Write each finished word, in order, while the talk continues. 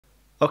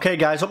Okay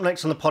guys, up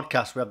next on the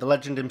podcast we have the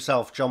legend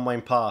himself, John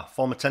Wayne PARR,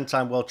 former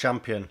 10-time world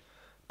champion.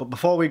 But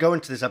before we go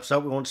into this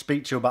episode, we want to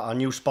speak to you about our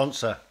new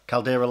sponsor,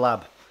 Caldera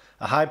Lab,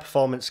 a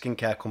high-performance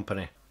skincare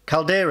company.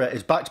 Caldera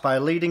is backed by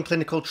a leading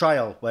clinical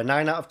trial where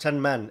 9 out of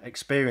 10 men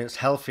experienced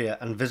healthier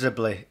and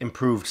visibly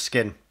improved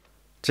skin.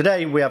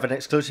 Today we have an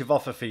exclusive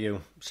offer for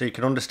you, so you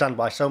can understand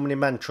why so many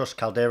men trust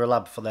Caldera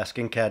Lab for their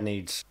skincare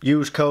needs.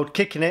 Use code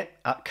Kickin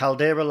at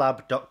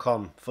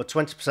calderalab.com for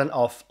 20%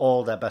 off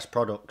all their best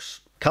products.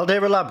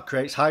 Caldera Lab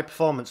creates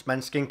high-performance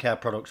men's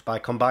skincare products by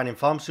combining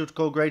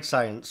pharmaceutical-grade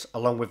science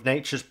along with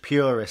nature's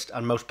purest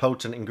and most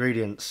potent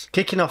ingredients.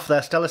 Kicking off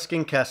their stellar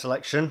skincare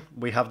selection,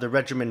 we have the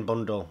Regimen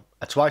Bundle,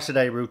 a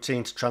twice-a-day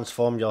routine to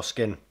transform your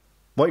skin.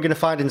 What you're going to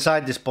find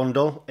inside this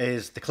bundle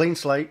is the clean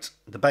slate,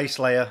 the base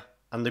layer,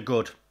 and the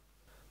good.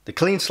 The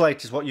clean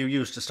slate is what you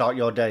use to start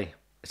your day.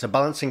 It's a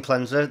balancing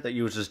cleanser that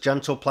uses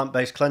gentle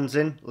plant-based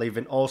cleansing,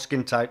 leaving all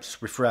skin types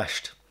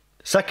refreshed.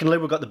 Secondly,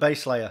 we've got the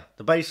base layer.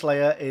 The base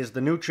layer is the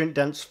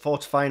nutrient-dense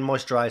fortifying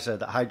moisturiser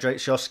that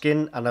hydrates your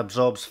skin and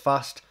absorbs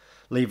fast,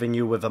 leaving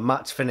you with a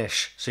matte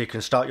finish so you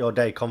can start your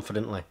day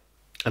confidently.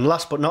 And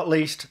last but not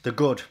least, the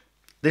good.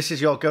 This is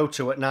your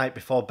go-to at night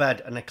before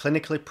bed and a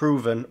clinically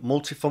proven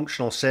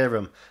multifunctional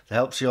serum that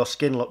helps your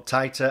skin look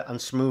tighter and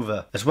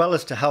smoother, as well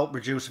as to help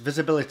reduce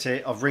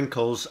visibility of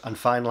wrinkles and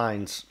fine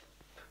lines.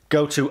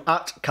 Go to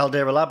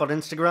 @Caldera Lab on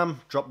Instagram,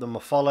 drop them a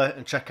follow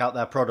and check out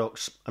their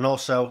products. And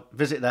also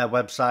visit their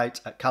website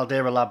at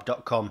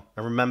calderalab.com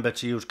and remember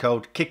to use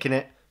code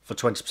KICKINIT for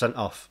 20%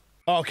 off.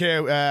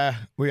 Okay,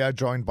 we are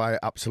joined by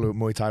absolute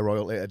Muay Thai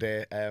royalty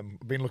today.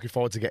 Been looking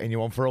forward to getting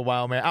you on for a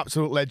while, mate.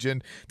 Absolute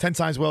legend, 10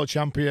 times world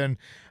champion,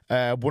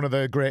 one of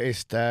the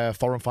greatest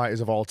foreign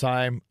fighters of all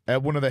time,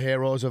 one of the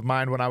heroes of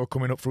mine when I was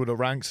coming up through the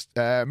ranks,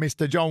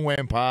 Mr. John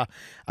Wayne PARR.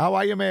 How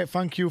are you, mate?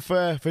 Thank you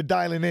for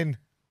dialing in.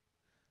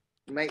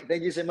 Mate,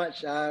 thank you so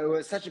much. It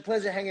was such a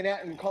pleasure hanging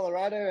out in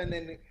Colorado, and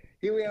then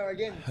here we are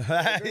again.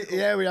 Cool.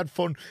 Yeah, we had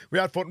fun.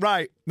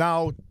 Right,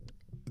 now,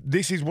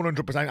 this is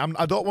 100%.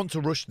 I don't want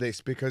to rush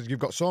this because you've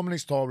got so many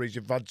stories.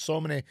 You've had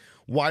so many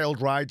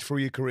wild rides through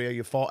your career.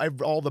 You fought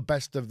all the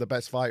best of the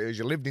best fighters.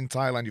 You lived in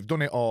Thailand. You've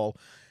done it all.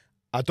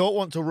 I don't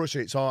want to rush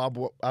it,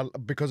 so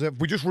because if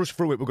we just rush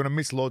through it, we're going to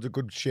miss loads of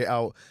good shit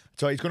out.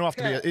 So it's going to have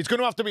to be. It's going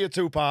to have to be a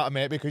two-parter,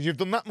 mate, because you've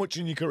done that much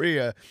in your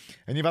career,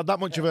 and you've had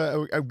that much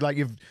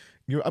of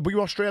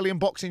you're Australian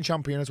boxing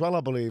champion as well,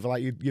 I believe.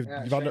 Like you've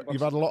had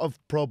a lot of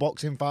pro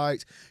boxing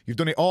fights. You've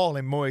done it all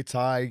in Muay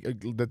Thai.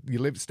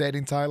 You stayed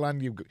in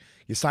Thailand.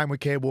 You signed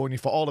with K1. You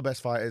fought all the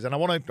best fighters, and I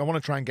want to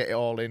try and get it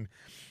all in.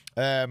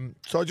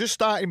 So just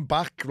starting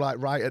back like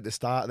right at the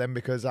start, then,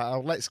 because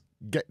let's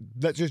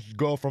just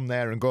go from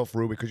there and go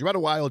through, because you had a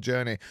wild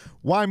journey.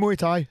 Why Muay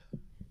Thai?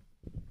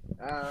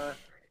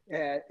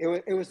 Yeah,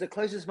 it was the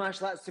closest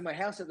martial arts to my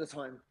house at the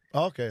time.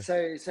 Okay.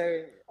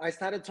 So I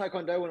started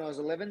Taekwondo when I was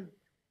 11.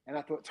 And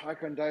I thought,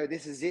 Taekwondo,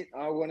 this is it.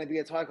 I want to be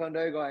a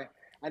Taekwondo guy.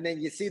 And then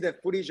you see the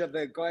footage of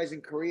the guys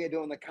in Korea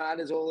doing the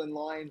katas all in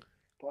line.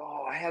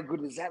 Oh, how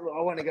good does that look?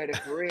 I want to go to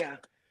Korea.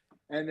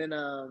 And then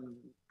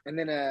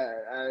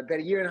about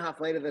a year and a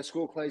half later, the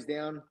school closed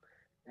down.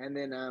 And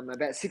then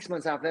about 6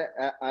 months after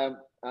that,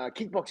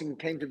 kickboxing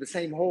came to the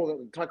same hall that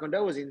the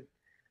Taekwondo was in.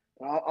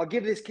 I'll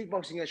give this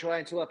kickboxing a try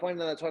until I find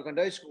another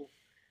Taekwondo school.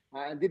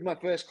 And did my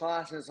first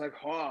class, and it's like,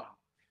 oh,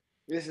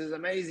 this is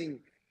amazing.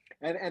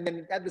 And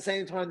then at the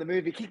same time, the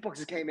movie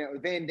Kickboxers came out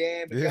with Van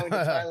Damme, going to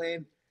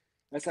Thailand.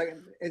 It's like,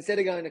 instead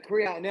of going to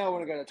Korea, now I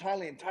want to go to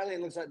Thailand.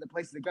 Thailand looks like the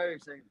place to go.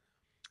 So,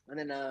 and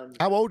then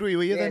how old were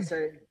you then?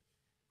 So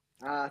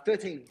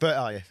 13.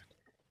 Oh, yeah.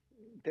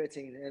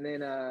 13. And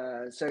then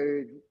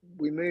so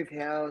we moved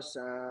house.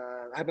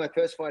 I had my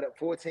first fight at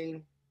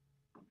 14.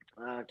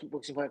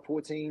 Kickboxing fight at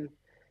 14.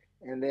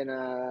 And then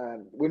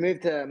we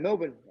moved to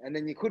Melbourne. And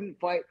then you couldn't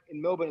fight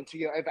in Melbourne until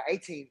you're over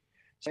 18.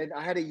 So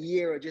I had a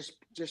year of just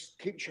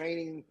keep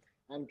training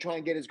and try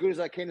and get as good as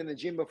I can in the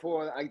gym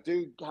before I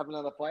do have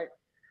another fight.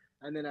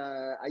 And then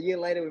a year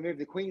later, we moved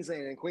to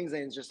Queensland, and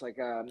Queensland's just like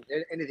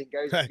anything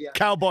goes.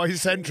 Cowboy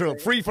Central,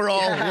 free for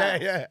all.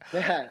 Yeah.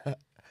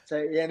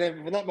 So yeah, and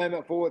then from that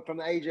moment forward, from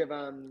the age of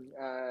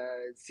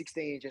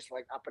 16, just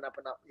like up and up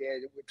and up.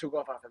 Yeah, it took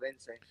off after then.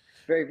 So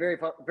very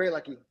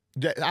lucky.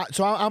 Yeah.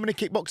 So how many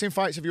kickboxing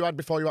fights have you had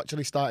before you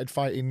actually started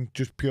fighting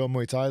just pure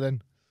Muay Thai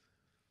then?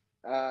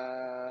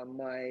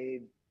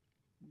 My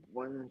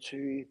 1,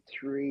 2,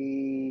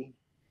 3,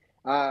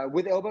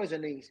 with elbows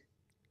and knees.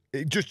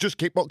 Just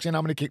kickboxing.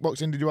 How many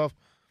kickboxing did you have?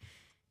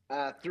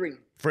 3.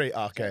 3.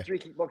 Okay. So 3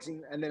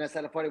 kickboxing, and then I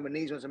started fighting with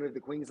knees once I moved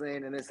to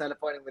Queensland, and then started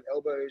fighting with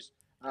elbows.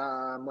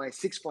 My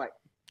 6th fight.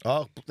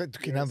 Oh,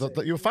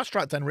 you're fast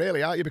tracked then,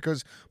 really, aren't you?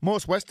 Because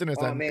most Westerners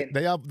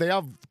they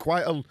have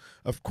quite a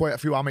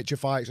few amateur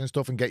fights and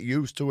stuff and get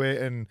used to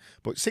it.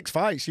 But 6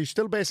 fights, you're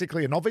still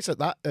basically a novice at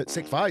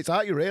 6 fights,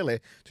 aren't you? Really?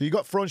 So you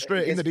got thrown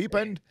straight in the deep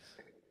end.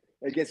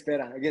 It gets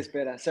better. It gets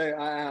better. So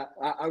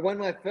I won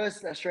my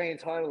first Australian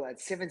title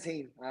at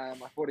 17. I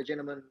fought a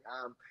gentleman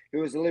who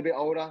was a little bit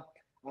older.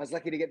 I was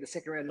lucky to get the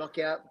second round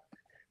knockout,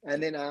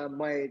 and then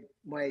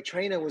my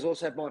trainer was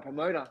also my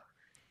promoter.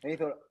 And he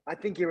thought, I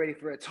think you're ready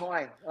for a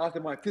tie after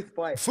my 5th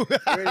fight.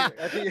 I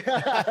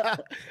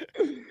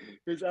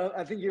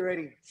think you're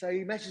ready. So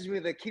he matches me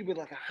with a kid with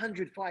like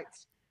 100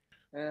 fights.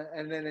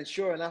 And then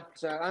sure enough,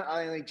 so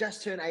I only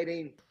just turned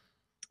 18.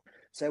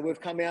 So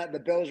we've come out, the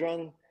bell's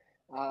rung.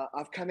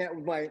 I've come out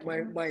with my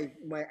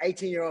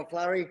 18-year-old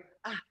flurry.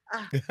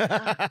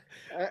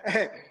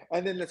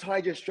 And then the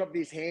Thai just dropped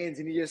his hands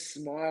and he just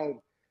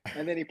smiled.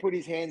 And then he put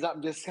his hands up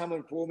and just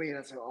coming for me. And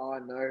I said, oh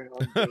no,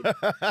 I'm dead.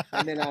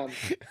 And then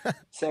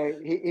so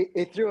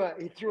he threw a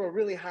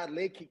really hard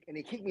leg kick, and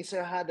he kicked me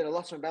so hard that I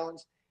lost my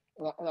balance.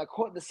 And I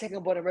caught the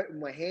second bottom rope with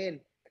my hand.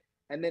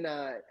 And then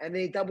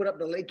he doubled up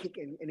the leg kick,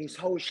 and his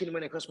whole shin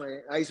went across my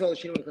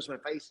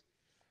face.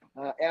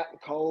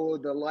 Out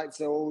cold, the lights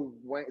are all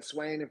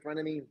swaying in front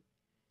of me.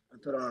 I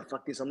thought, oh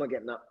fuck this, I'm not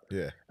getting up.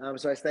 Yeah.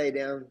 So I stayed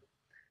down,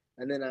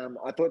 and then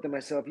I thought to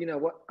myself, you know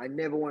what? I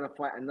never want to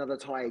fight another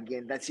Thai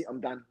again. That's it.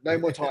 I'm done. No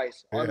more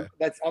Thais. Yeah.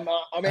 I'm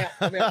out.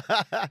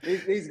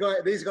 These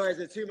guys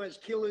are too much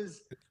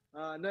killers.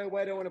 No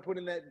way do I want to put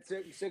in that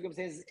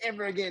circumstances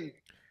ever again.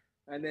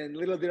 And then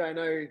little did I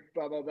know,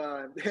 blah, blah,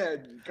 blah. A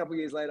couple of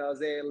years later, I was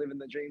there living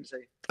the dream. So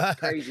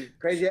crazy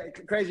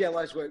how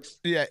life works.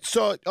 Yeah.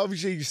 So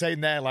obviously you're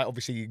saying there, like,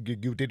 obviously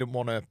you didn't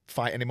want to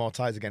fight any more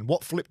Thais again.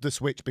 What flipped the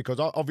switch? Because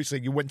obviously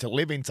you went to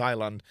live in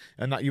Thailand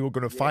and that you were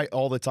going to fight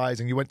all the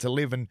Thais, and you went to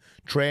live and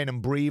train and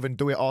breathe and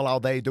do it all how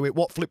they do it.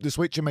 What flipped the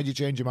switch and made you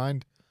change your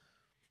mind?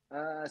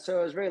 So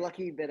I was very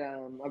lucky that I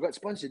got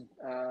sponsored.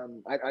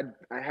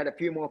 I had a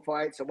few more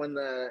fights. I won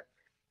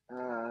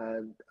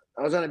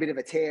I was on a bit of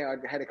a tear. I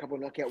had a couple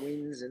of knockout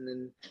wins, and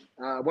then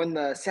won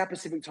the South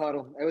Pacific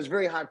title. It was a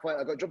very hard fight.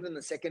 I got dropped in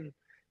the second,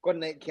 got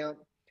an 8 count,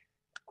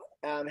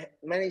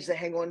 managed to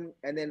hang on,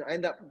 and then I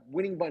ended up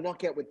winning by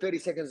knockout with 30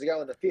 seconds to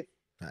go in the 5th.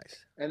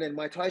 Nice. And then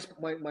my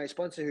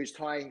sponsor, who's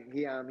Thai,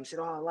 he said,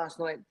 "Oh, last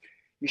night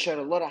you showed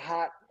a lot of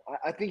heart.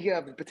 I think you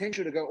have the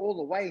potential to go all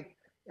the way.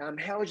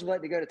 How would you like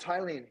to go to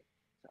Thailand?"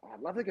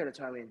 I'd love to go to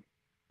Thailand.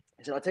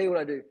 I said, "I'll tell you what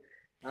I do.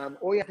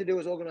 All you have to do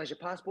is organize your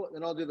passport, and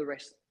then I'll do the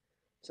rest."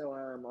 So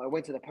I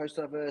went to the post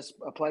office,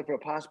 applied for a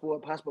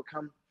passport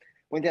come,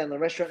 went down to the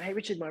restaurant. Hey,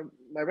 Richard, my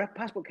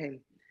passport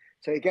came.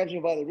 So he grabs me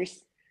by the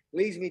wrist,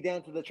 leads me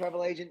down to the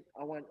travel agent.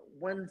 I want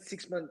 1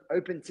 6-month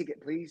open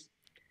ticket, please.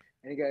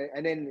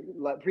 And then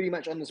like pretty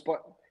much on the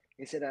spot,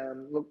 he said,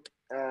 look,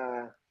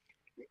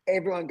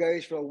 everyone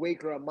goes for a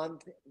week or a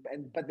month,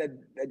 but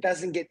that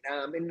doesn't get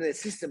into the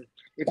system.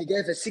 If you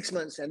go for 6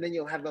 months, and then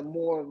you'll have a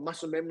more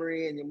muscle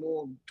memory and you're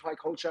more Thai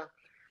culture.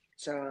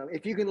 So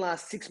if you can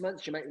last 6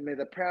 months, you make me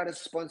the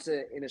proudest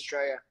sponsor in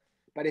Australia.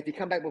 But if you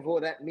come back before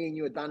that, me and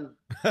you are done.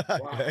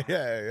 Wow.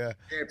 Yeah,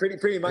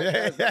 pretty much.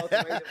 Yeah.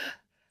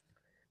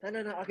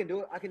 No, I can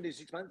do it. I can do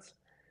 6 months.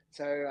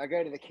 So I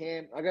go to the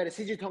camp. I go to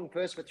Sijitong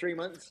first for 3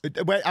 months.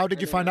 Wait, how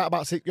did you find out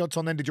about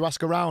Sijitong then? Did you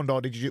ask around,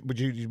 or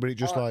were it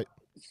just like?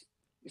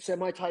 So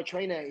my Thai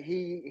trainer,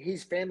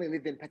 his family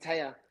lived in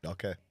Pattaya.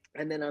 Okay.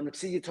 And then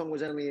Sijitong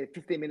was only a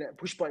 15-minute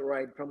push bike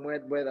ride from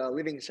where they're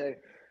living. So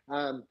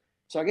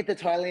so I get to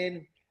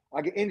Thailand,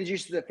 I get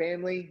introduced to the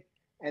family,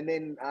 and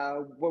then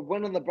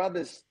one of the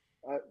brothers,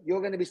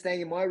 you're going to be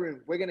staying in my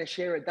room. We're going to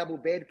share a double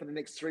bed for the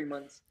next 3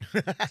 months.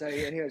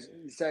 And he goes,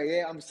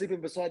 I'm sleeping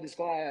beside this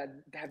guy. I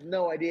have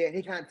no idea.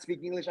 He can't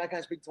speak English. I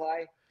can't speak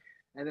Thai.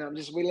 And then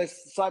we lived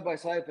side by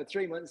side for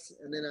 3 months.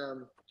 And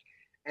then,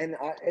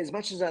 as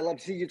much as I loved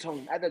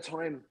Sijitong at the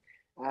time,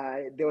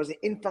 there was an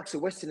influx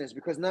of Westerners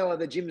because no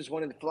other gyms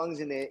wanted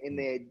flungs in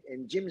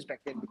gyms back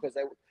then because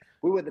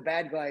we were the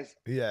bad guys.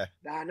 Yeah.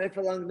 No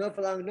falang, no.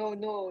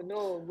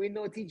 We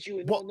no teach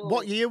you.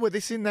 What year were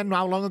this in then?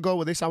 How long ago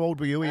were this? How old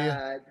were you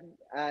here?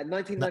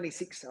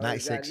 1996.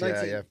 96,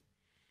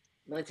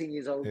 19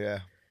 years old. Yeah.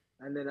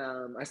 And then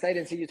I stayed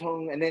in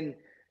Sijitong, and then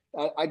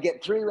I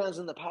get 3 rounds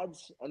in the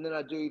pads, and then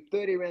I do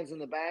 30 rounds in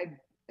the bag,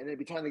 and it'd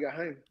be time to go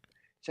home.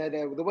 So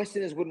the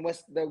Westerners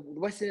the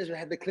Westerners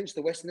had to clinch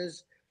the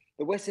Westerners.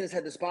 The Westerners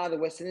had to spar the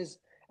Westerners.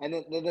 And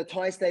the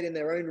Thai stayed in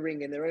their own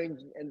ring and their own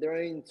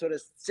sort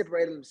of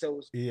separated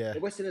themselves. Yeah.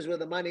 The Westerners were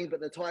the money, but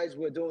the Thais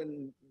were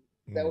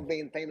they were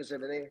being famous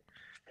over there.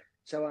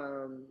 So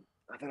I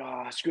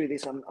thought, screw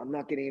this. I'm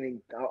not getting any.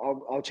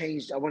 I'll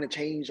change. I want to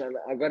change. I'm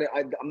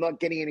not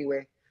getting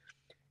anywhere.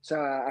 So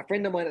a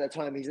friend of mine at the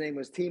time, his name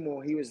was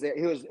Timur. He was there.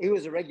 He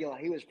was a regular.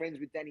 He was friends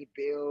with Danny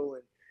Bill,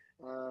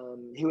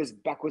 and he was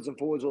backwards and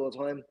forwards all the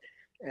time.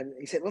 And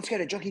he said, "Let's go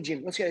to jockey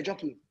gym. Let's go to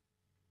jockey."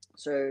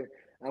 So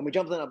we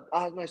jumped on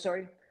a. No,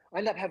 sorry. I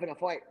ended up having a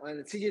fight on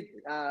the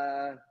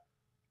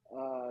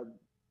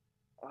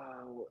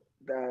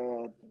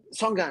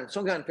Songgan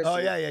Festival. Oh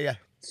yeah.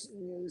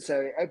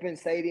 So open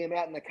stadium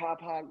out in the car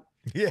park.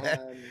 Yeah.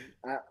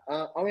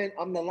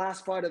 I'm the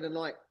last fight of the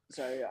night,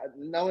 so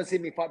no one's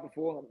seen me fight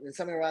before. And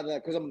something or other,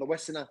 because I'm the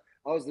Westerner,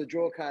 I was the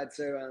draw card.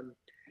 So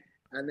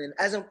and then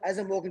as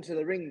I'm walking to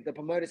the ring, the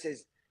promoter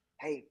says,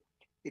 "Hey,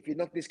 if you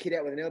knock this kid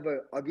out with an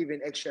elbow, I'll give you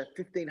an extra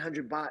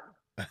 1,500 baht."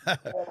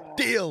 Oh,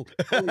 Deal.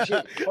 holy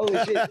shit,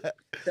 holy shit.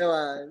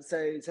 So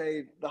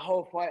the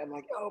whole fight, I'm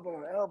like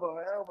elbow, elbow,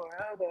 elbow,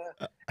 elbow.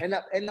 End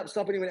up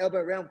stopping him in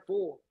elbow round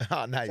 4. Oh,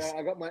 So nice.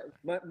 I got my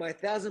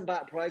 1,000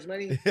 baht prize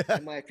money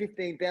and my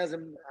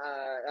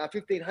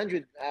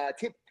 1,500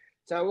 tip.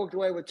 So I walked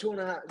away with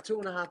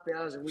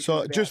 2,500. Which So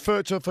was just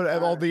for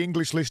all the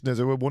English listeners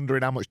who are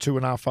wondering how much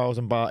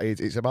 2,500 baht is,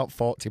 it's about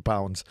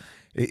 £40.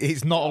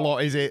 It's not a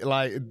lot, is it?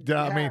 Like, do you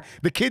know what I mean?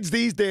 The kids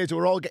these days who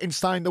are all getting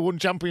signed to one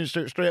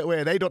championship straight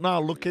away, they don't know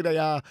how lucky they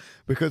are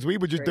because we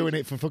were just doing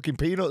it for fucking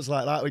peanuts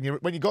like that.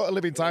 When you go to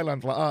live in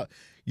Thailand like that,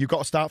 you've got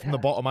to start from the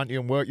bottom, haven't you,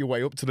 and work your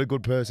way up to the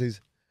good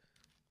purses.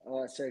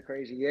 Oh, it's so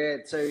crazy. Yeah.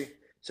 So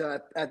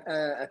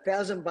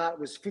 1,000 baht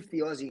was 50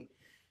 Aussie.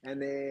 And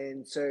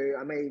then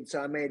I made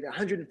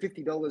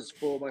 $150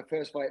 for my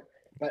first fight,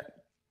 but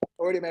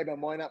already made my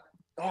mind up.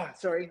 Oh,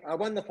 sorry, I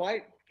won the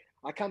fight.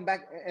 I come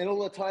back and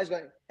all the Thais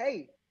going,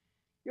 "Hey,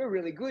 you're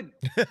really good.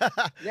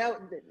 now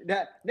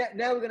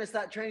we're gonna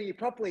start training you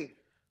properly."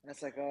 And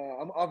it's like,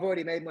 oh, I've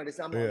already made my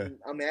decision.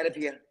 I'm out of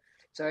here.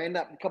 So I end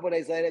up a couple of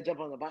days later, jump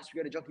on the bus, we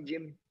go to jockey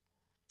gym,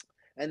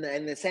 and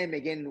the same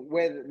again.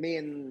 Where me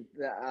and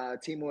the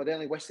team were the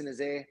only Westerners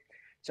there,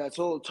 so it's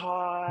all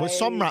Thais. Was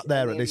Somrat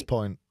there at this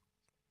point?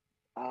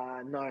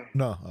 No.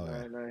 No.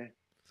 Okay.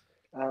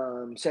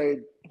 No. So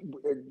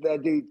they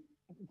do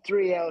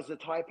 3 hours of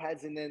Thai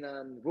pads, and then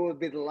we'll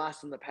be the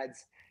last on the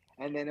pads,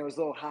 and then it was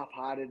all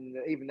half-hearted, and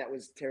even that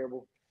was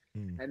terrible.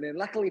 And then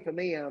luckily for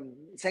me,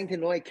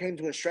 Sanctin Noi came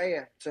to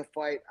Australia to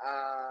fight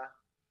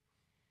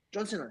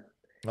Johnson.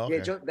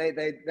 Okay.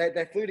 Yeah,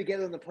 they flew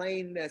together on the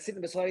plane, sitting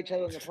beside each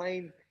other on the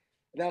plane.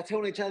 They were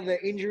telling each other their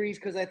injuries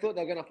because they thought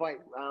they were going to fight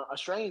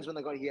Australians when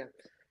they got here.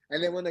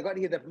 And then when they got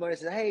here, the promoter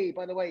said, "Hey,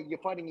 by the way, you're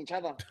fighting each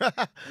other."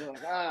 And we're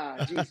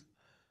like, geez.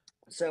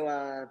 So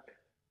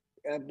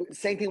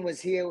Sanctin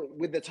was here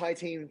with the Thai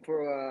team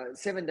for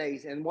 7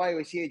 days. And while he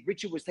was here,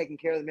 Richard was taking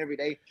care of them every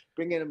day,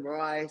 bringing them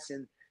rice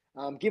and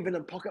giving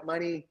them pocket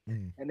money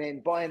and then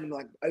buying them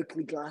like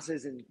Oakley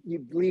glasses and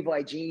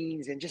Levi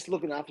jeans and just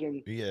looking after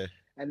them. Yeah.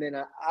 And then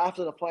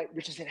after the fight,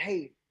 Richard said,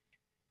 "Hey,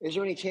 is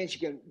there any chance you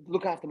can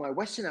look after my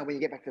Westerner when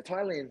you get back to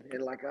Thailand?"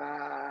 And like,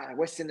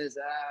 Westerners,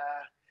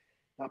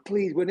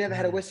 please, we've never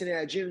had a Western in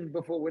our gym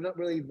before. We're not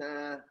really,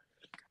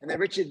 And then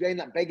Richard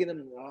ended up begging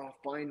them,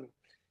 fine.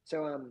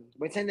 So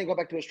when Sanctin got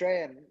back to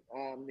Australia,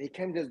 he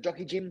came to the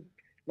jockey gym,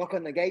 knock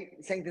on the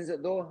gate, Sanctin's at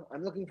the door.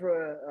 "I'm looking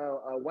for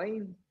a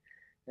Wayne."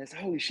 And it's,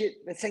 holy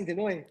shit, that's Sanctin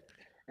Noi.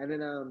 And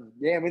then,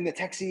 I'm in the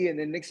taxi, and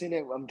then next thing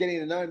you know, I'm getting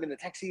to know him in the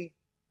taxi.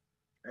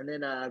 And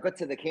then I got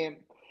to the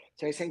camp.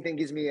 So Sanctin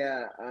gives me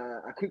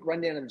a quick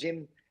rundown of the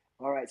gym.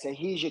 All right, so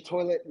here's your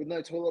toilet with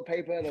no toilet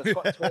paper, the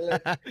Scott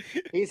toilet.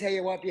 Here's how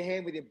you wipe your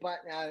hand with your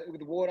butt, with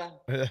the water.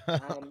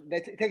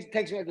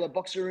 Takes me over to the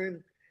boxer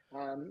room.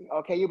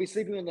 Okay, you'll be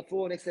sleeping on the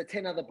floor next to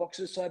 10 other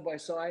boxers side by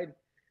side.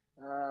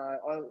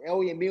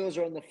 All your meals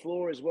are on the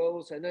floor as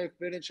well, so no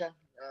furniture.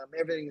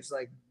 Everything's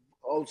like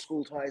old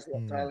school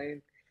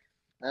Thailand.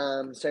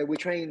 So we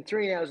train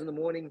 3 hours in the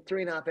morning,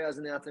 3.5 hours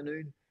in the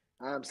afternoon,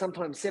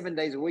 sometimes 7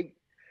 days a week.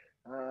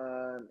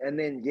 And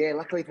then,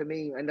 luckily for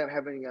me, I ended up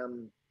having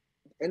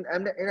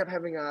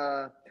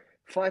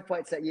 5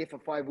 fights that year for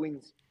 5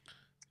 wins.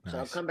 Nice.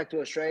 So I've come back to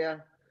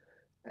Australia,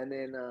 and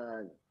then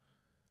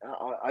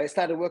I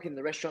started working in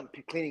the restaurant,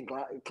 cleaning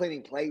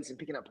plates and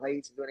picking up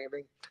plates and doing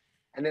everything.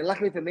 And then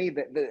luckily for me,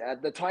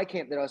 the Thai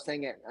camp that I was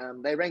staying at,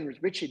 they rang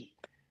Richard.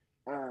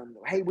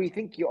 "Hey, we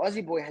think your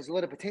Aussie boy has a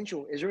lot of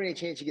potential. Is there any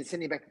chance you can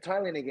send him back to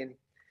Thailand again?"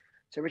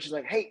 So Richard's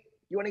like, "Hey,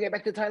 you want to go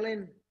back to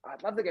Thailand?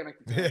 I'd love to go back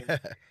to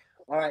Thailand."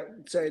 All right.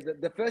 So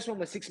the first one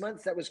was 6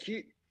 months. That was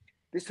cute.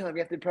 This time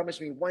you have to promise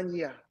me 1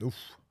 year. Oof.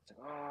 So,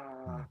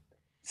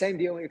 same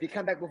deal. If you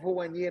come back before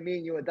 1 year, me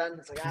and you are done.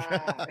 It's like, So,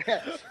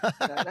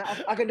 no,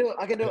 I can do it.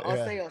 I can do it.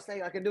 I'll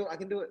stay. I can do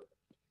it.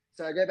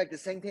 So I go back to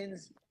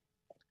Sanctin's,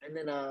 and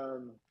then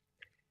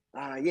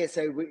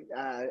so we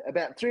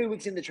about 3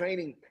 weeks into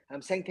training,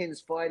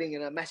 Sanctin's fighting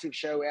in a massive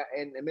show out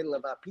in the middle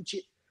of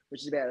Pichit,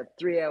 which is about a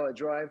 3-hour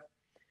drive.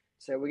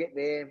 So we get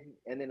there,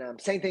 and then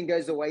Sanctin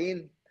goes the way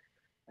in,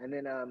 and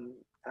then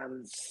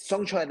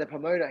Songchai, the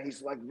promoter,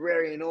 he's like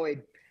very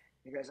annoyed.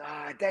 He goes,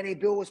 Danny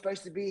Bill was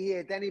supposed to be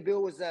here. Danny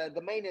Bill was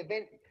the main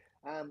event.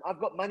 I've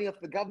got money off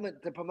the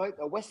government to promote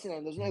a Westerner,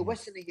 and there's no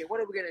Westerner here.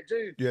 What are we going to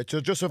do? Yeah,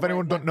 just so if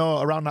anyone don't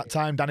know, around that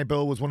time, Danny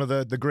Bill was one of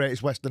the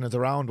greatest Westerners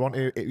around.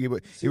 He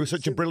was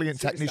such a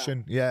brilliant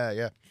technician.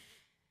 Yeah.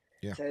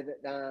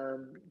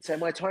 So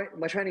my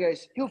trainer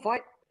goes, "He'll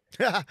fight."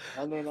 And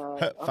then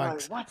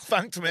thanks, like, what?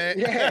 Thanks, mate.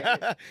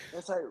 Yeah.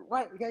 And so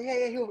right,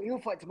 yeah, he'll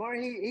fight tomorrow.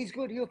 He's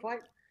good. He'll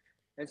fight.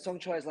 And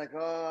Songchai's like,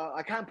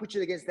 I can't put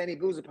you against Danny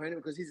Bill's opponent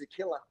because he's a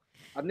killer.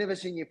 I've never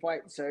seen you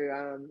fight. So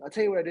I'll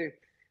tell you what I do.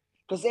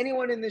 Does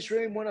anyone in this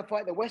room want to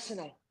fight the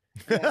Westerner?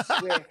 And I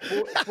swear,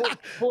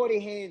 40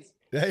 hands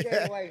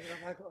straight away. And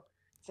I'm like,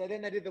 So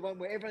then they did the one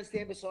where everyone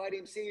stand beside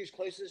him, see who's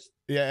closest.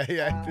 Yeah.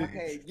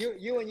 Okay,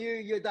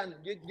 you're done.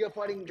 You're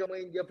fighting John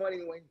Wayne. You're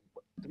fighting Wayne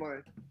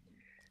tomorrow.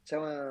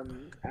 So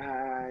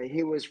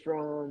he was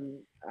from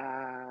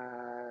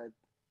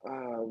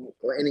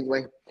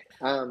anyway.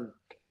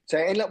 So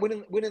I ended up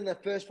winning the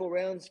first 4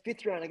 rounds.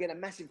 5th round, I get a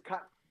massive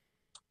cut.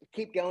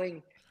 Keep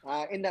going.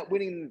 End up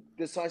winning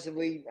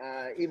decisively,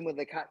 even with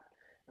the cut.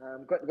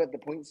 Got the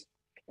points.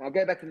 I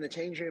go back in the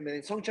change room, and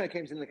then Songchai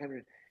comes in the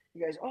camera. He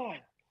goes, "Oh,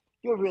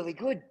 you're really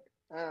good.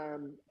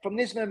 From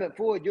this moment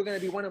forward, you're going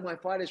to be one of my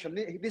fighters. From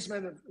this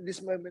moment,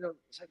 it's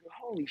like,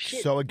 holy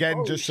shit." So again,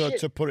 holy just so shit.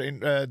 to put it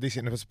in this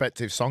into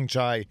perspective,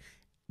 Songchai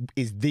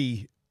is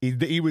he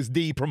was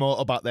the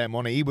promoter back then,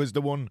 wasn't he? He was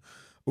the one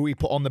who he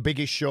put on the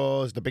biggest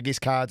shows, the biggest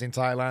cards in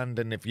Thailand,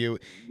 and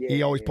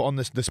he always put on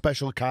the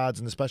special cards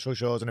and the special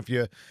shows. And if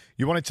you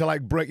wanted to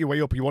like break your way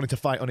up, you wanted to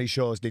fight on his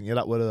shows, didn't you?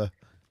 That were the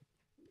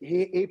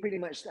He pretty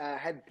much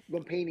had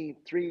Lumpini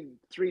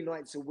three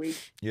nights a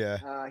week.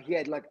 Yeah. He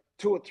had like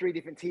 2 or 3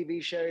 different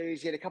TV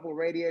shows. He had a couple of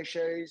radio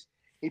shows.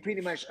 He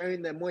pretty much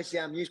owned the Moi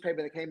Siam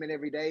newspaper that came in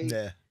every day.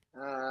 Yeah.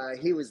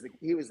 He was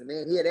the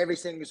man. He had every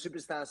single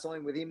superstar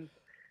signed with him.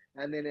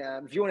 And then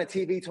if you want a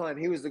TV time,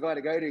 he was the guy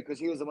to go to because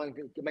he was the one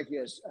who could make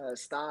you a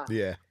star.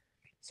 Yeah.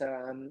 So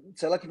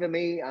lucky for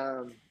me.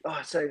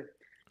 So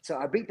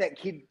I beat that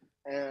kid,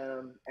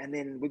 and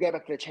then we go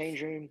back to the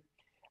change room,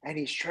 and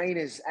his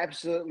trainer's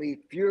absolutely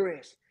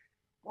furious.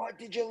 "Why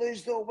did you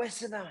lose to a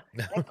Westerner?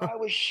 That guy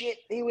was shit.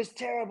 He was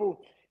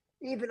terrible.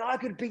 Even I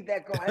could beat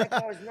that guy. That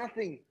guy was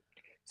nothing."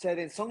 So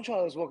then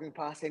Songchai was walking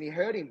past, and he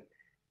heard him.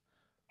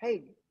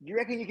 "Hey, you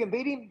reckon you can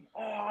beat him?"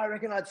 "Oh, I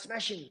reckon I'd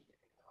smash him."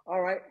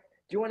 "All right.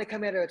 Do you want to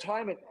come out of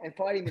retirement and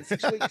fight him in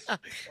 6 weeks?"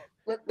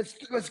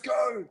 Let's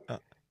go.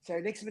 So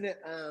next minute,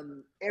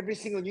 every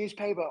single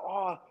newspaper,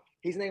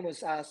 his name was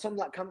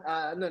Somlat.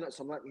 No, not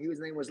Somlat. His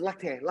name was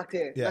Lakter.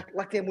 Yeah.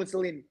 Lakter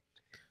Munsalin.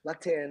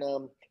 Lakter,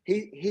 and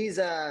his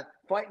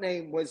fight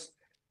name was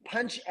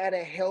Punch Out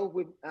of Hell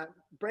with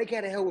Break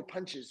Out of Hell with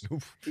Punches.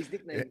 Oof. His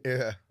nickname.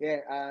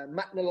 Yeah.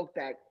 Matt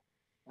Nalokdak.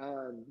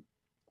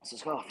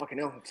 So fucking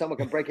hell, if someone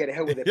can break out of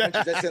hell with their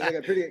punches, that sounds like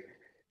a pretty.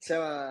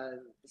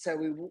 So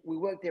we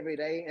worked every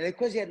day, and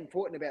because he hadn't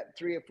fought in about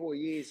 3 or 4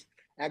 years,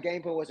 our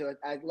game plan was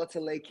lots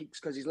of leg kicks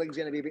because his leg's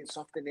going to be a bit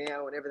softer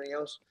now and everything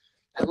else,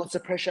 and lots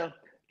of pressure,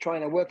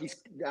 trying to work his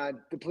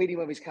depleting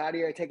him of his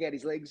cardio, take out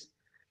his legs.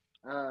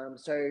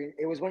 So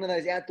it was one of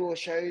those outdoor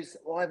shows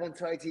live on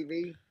Thai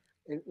TV.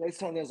 And this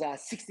time there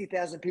was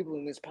 60,000 people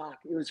in this park.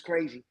 It was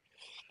crazy.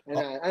 And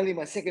only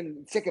my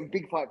second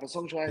big fight for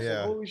Songchai. I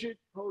said, holy shit,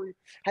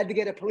 had to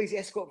get a police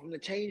escort from the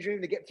change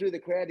room to get through the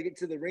crowd to get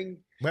to the ring.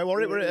 Where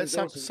were it? Were it at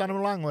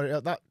Sanam Lang? Were it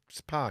at that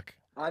park?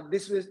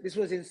 This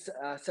was in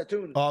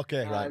Satun. Oh,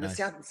 okay, right, nice.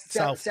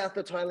 South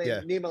of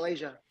Thailand, near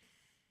Malaysia.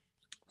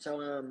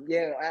 So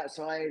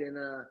outside, and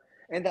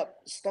end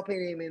up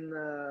stopping him in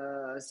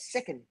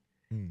second.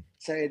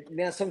 So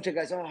now Songchai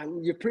goes,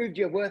 you proved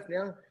your worth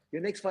now.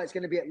 Your next fight's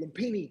going to be at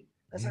Lumpini.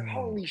 I was like,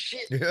 holy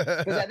shit.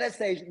 Because at that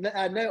stage, no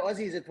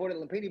Aussies had fought at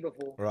Lumpini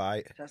before.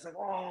 Right. So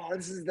I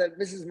was like,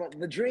 this is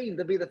the dream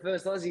to be the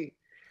first Aussie.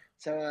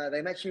 So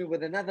they matched me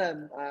with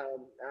another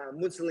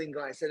Muslim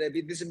guy. So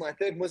this is my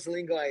 3rd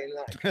Muslim guy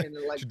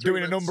in like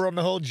doing a number on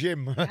the whole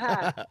gym.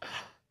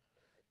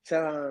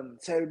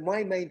 So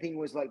my main thing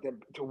was like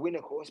to win,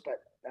 of course,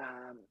 but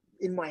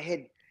in my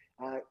head,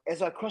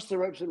 as I crossed the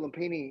ropes at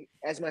Lumpini,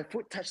 as my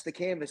foot touched the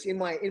canvas, in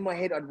my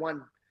head, I'd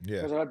won.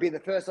 Yeah. Because I'd be the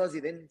first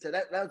Aussie then. So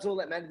that's all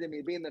that mattered to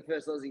me, being the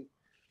first Aussie.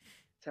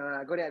 So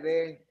I got out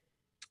there.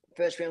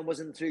 First round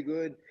wasn't too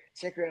good.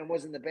 Second round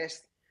wasn't the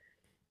best.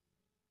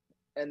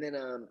 And then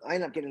I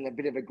ended up getting a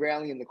bit of a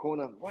growling in the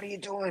corner. "What are you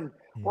doing?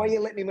 Why are you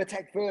letting him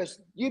attack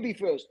first? You be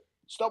first.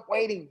 Stop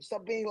waiting.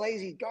 Stop being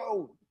lazy.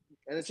 Go."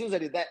 And as soon as I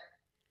did that,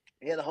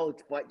 the whole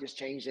fight just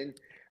changed in.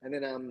 And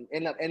then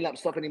ended up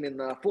stopping him in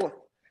the 4th.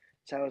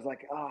 So I was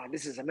like,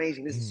 this is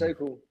amazing. This is so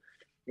cool.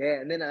 Yeah,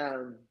 and then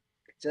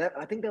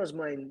I think that was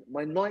my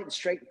 9th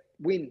straight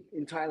win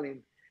in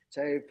Thailand.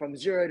 So from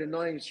 0 to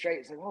 9 straight,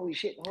 it's like, holy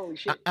shit.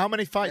 How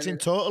many fights in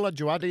total had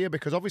you had here?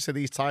 Because obviously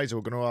these Thais are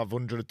going to have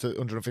 100 to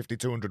 150,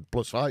 200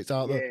 plus fights,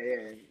 aren't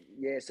they?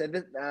 Yeah. So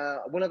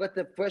when I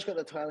first got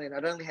to Thailand,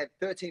 I'd only had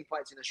 13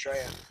 fights in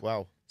Australia.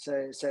 Wow.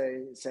 So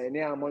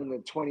now I'm on the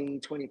 20,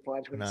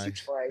 25, 26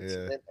 fights.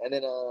 Yeah. And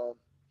then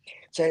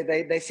so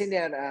they send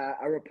out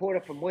a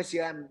reporter from Moi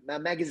Siam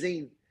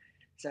magazine.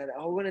 So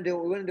we're going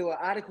to do an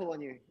article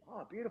on you.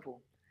 Oh, beautiful.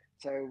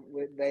 So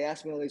they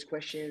asked me all these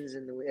questions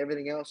and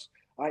everything else.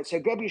 All right, so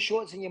grab your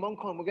shorts and your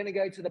mongkon. We're going to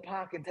go to the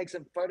park and take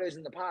some photos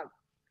in the park.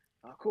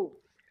 Oh, cool.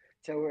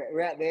 So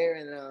we're out there,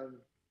 and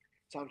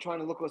so I'm trying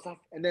to look at stuff.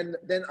 And then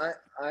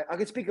I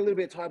could speak a little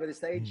bit of Thai by this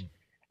stage.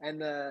 And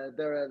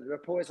the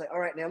reporter's like, "All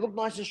right, now look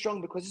nice and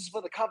strong because this is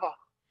for the cover."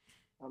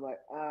 I'm like,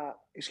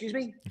 "Excuse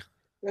me?"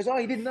 He goes, "Oh,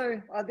 you didn't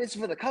know? This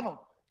is for the cover."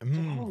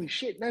 Like, holy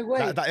shit, no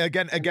way.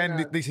 Again,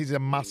 this is a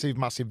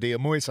massive deal.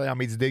 Moi Siam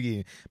is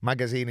the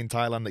magazine in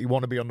Thailand that you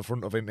want to be on the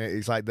front of it.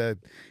 It's like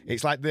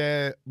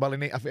well,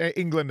 in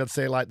England, I'd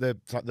say like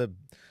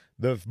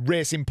the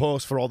racing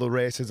post for all the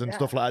races and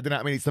stuff like that. You know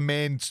what I mean? It's the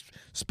main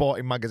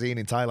sporting magazine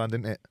in Thailand,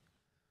 isn't it?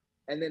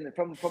 And then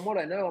from what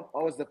I know,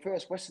 I was the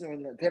first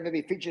Westerner to ever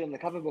be featured on the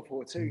cover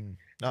before too.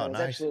 So Oh, it was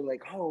nice. actually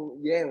like, oh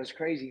yeah, it was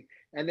crazy.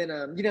 And then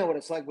you know what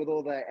it's like with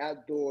all the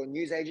outdoor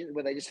news agents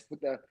where they just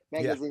put the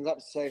magazines up.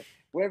 So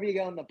wherever you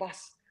go on the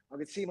bus, I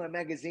could see my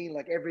magazine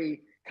like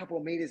every couple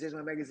of meters. There's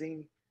my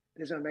magazine.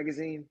 There's my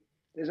magazine.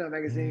 There's my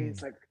magazine.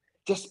 It's like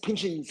just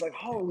pinching. It's like,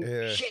 holy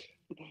shit,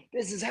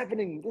 this is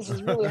happening. This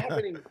is really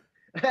happening.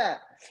 Yeah.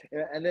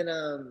 And then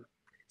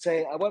so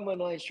I won my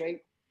 9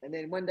 straight. And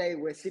then one day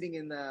we're sitting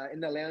in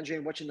the lounge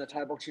room watching the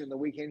Thai boxing on the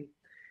weekend,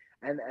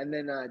 and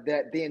then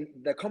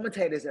the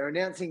commentators are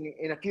announcing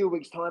in a few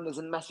weeks' time there's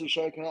a massive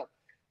show coming up.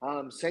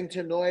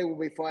 Sanctor Noi will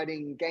be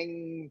fighting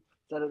Gang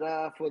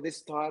for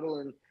this title,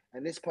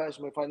 and this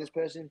person will fight this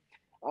person,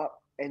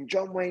 and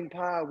John Wayne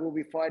Parr will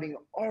be fighting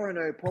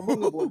Orono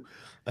Pomungabun,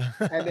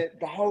 and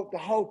the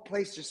whole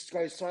place just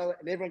goes silent,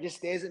 and everyone just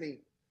stares at me.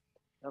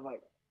 I'm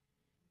like,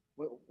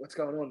 what's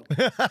going on?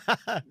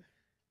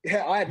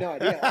 Yeah, I had no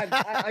idea.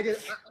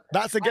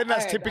 That's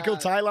typical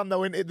Thailand,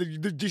 though, isn't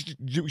it? Just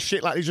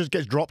shit like this just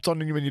gets dropped on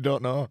you when you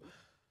don't know.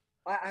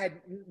 I had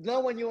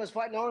no one knew I was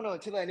fighting Orono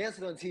until they announced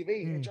it on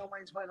TV. And John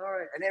Wayne's fighting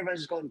Orono, and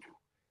everyone's just going.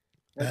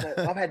 So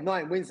I've had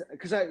 9 wins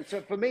because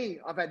so for me,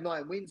 I've had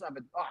 9 wins. I've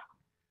been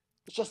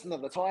it's just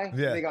another Thai.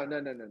 Yeah. And they go no.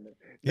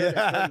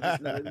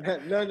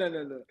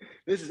 No.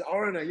 This is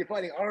Orono. You're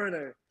fighting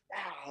Orono.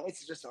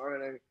 It's just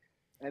Orono.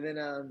 And then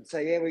so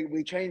yeah,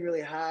 we trained really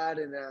hard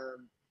and.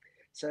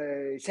 So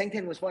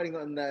Sangten was fighting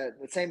on the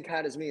same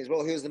card as me as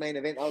well. He was the main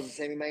event. I was the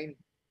semi-main.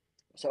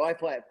 So I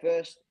fight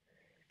first.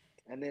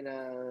 And then,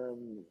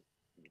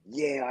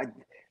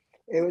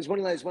 it was one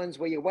of those ones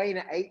where you're weighing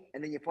at 8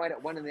 and then you fight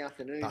at 1 in the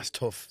afternoon. That's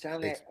tough. So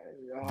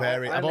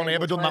I've only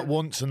ever done that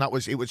once, and it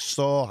was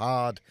so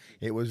hard.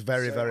 It was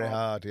very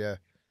hard, yeah.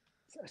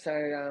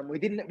 So we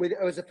didn't.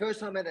 It was the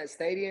first time at that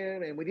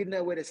stadium, and we didn't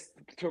know where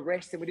to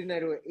rest, and we didn't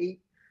know where to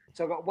eat.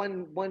 So I got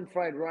one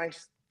fried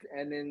rice.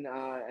 And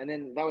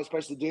then they were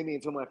supposed to do me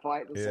until my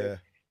fight. So,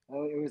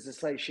 it was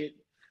just like shit.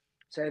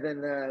 So then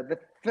the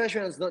first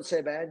round's not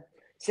so bad.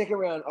 Second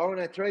round,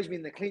 Orono throws me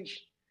in the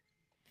clinch,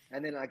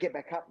 and then I get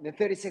back up. And then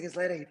 30 seconds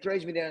later, he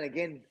throws me down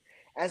again.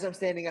 As I'm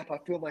standing up, I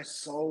feel my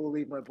soul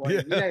leave my body.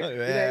 You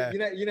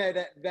know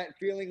that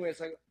feeling where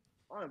it's like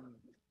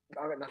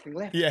I got nothing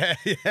left. Yeah.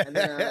 And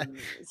then,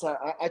 so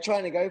I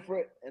try to go for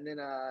it, and then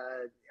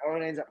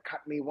Orono ends up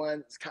cutting me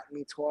once, cutting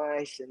me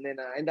twice, and then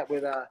I end up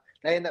with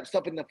they end up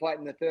stopping the fight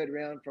in the 3rd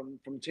round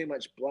from too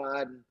much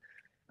blood.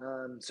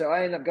 So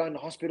I end up going to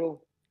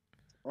hospital.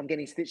 I'm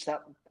getting stitched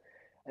up,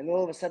 and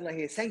all of a sudden I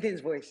hear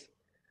Sangten's voice,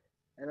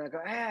 and I go,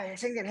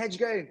 Sangten, how'd you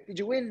go? Did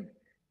you win?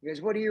 He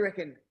goes, what do you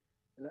reckon?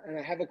 And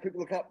I have a quick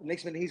look up.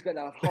 Next minute, he's got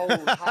a whole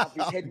half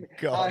his head.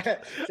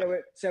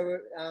 So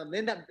we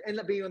end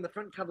up being on the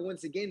front cover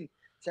once again.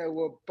 So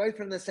we're both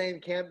from the same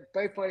camp,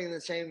 both fighting in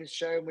the same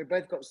show, and we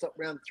both got stopped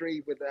round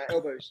 3 with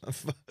elbows.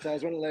 So it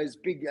was one of those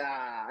big.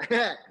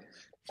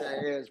 So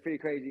yeah, it was pretty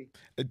crazy.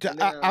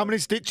 How many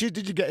stitches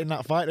did you get in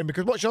that fight then?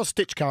 Because what's your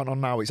stitch count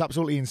on now? It's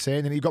absolutely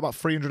insane, and you've got about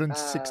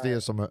 360 or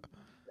something.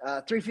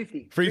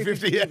 350.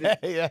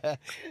 350, yeah.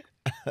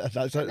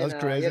 That's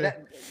crazy. Yeah,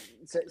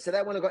 so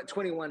that one I got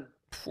 21.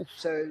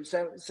 So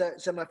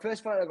my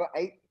first fight I got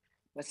 8.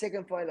 My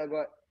second fight I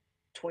got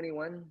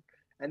 21.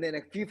 And then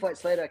a few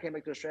fights later I came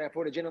back to Australia. I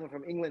fought a gentleman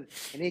from England,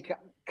 and he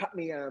cut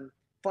me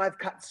 5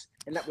 cuts,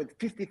 and that with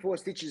 54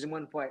 stitches in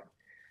one fight.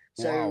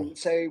 So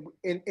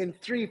in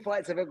 3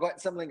 fights I've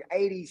got something like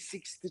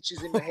 86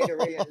 stitches in my head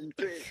already.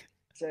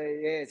 So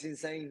yeah, it's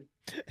insane.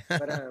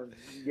 But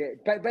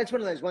but it's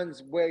one of those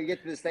ones where you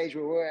get to the stage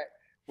where we're at,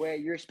 where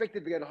you're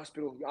expected to go to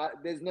hospital.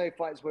 There's no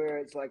fights where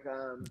it's like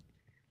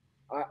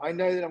I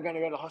know that I'm going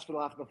to go to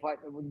hospital after the fight.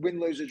 Win,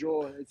 lose, or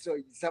draw.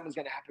 Something's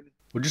going to happen.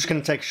 We're just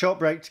going to take a short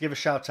break to give a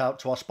shout out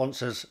to our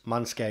sponsors,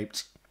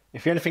 Manscaped.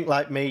 If you're anything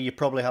like me, you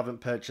probably haven't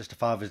purchased a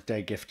Father's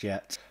Day gift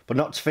yet. But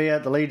not to fear,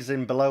 the leaders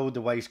in below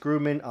the waist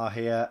grooming are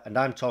here, and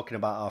I'm talking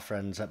about our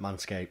friends at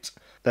Manscaped.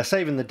 They're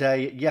saving the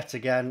day yet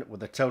again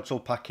with a total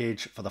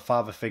package for the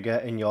father figure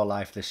in your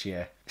life this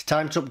year. It's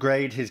time to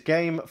upgrade his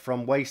game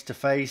from waist to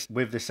face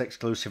with this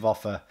exclusive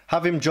offer.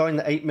 Have him join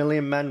the 8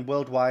 million men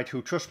worldwide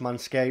who trust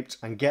Manscaped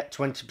and get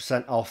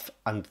 20% off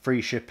and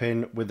free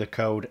shipping with the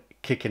code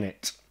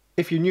KICKINIT.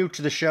 If you're new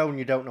to the show and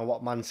you don't know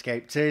what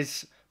Manscaped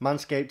is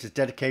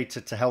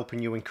dedicated to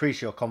helping you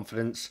increase your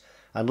confidence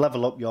and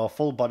level up your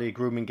full body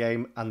grooming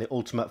game and the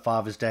ultimate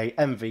Father's Day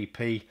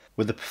MVP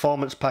with the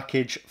Performance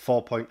Package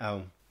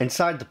 4.0.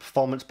 Inside the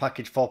Performance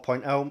Package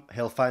 4.0,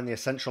 he'll find the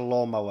essential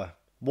lawnmower,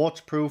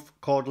 waterproof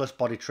cordless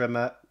body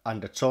trimmer,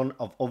 and a ton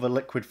of other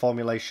liquid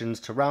formulations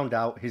to round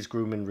out his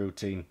grooming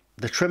routine.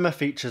 The trimmer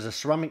features a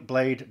ceramic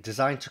blade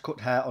designed to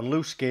cut hair on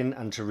loose skin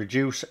and to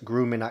reduce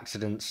grooming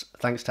accidents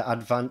thanks to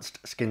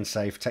advanced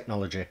skin-safe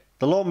technology.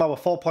 The Lawnmower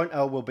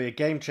 4.0 will be a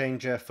game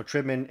changer for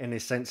trimming in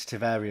his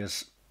sensitive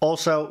areas.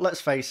 Also,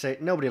 let's face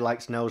it, nobody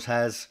likes nose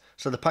hairs,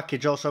 so the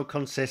package also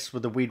consists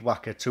with the Weed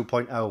Whacker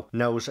 2.0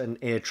 nose and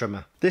ear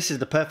trimmer. This is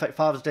the perfect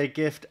Father's Day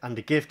gift and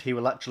a gift he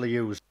will actually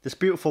use. This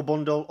beautiful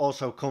bundle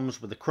also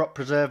comes with the Crop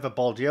Preserver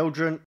ball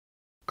deodorant,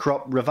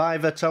 crop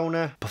reviver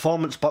toner,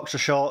 performance boxer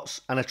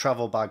shorts, and a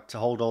travel bag to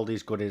hold all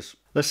these goodies.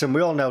 Listen,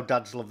 we all know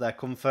dads love their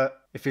comfort.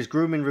 If his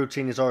grooming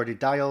routine is already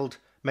dialed,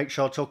 make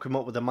sure to hook him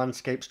up with the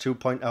Manscaped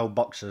 2.0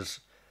 boxers.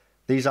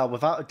 These are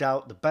without a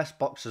doubt the best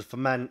boxers for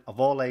men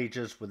of all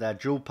ages, with their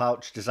dual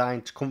pouch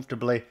designed to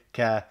comfortably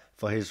care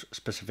for his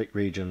specific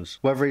regions.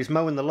 Whether he's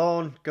mowing the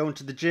lawn, going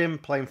to the gym,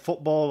 playing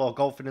football or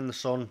golfing in the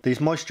sun,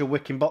 these moisture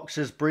wicking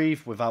boxers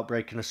breathe without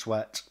breaking a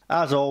sweat.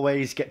 As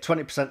always, get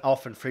 20%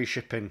 off and free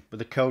shipping with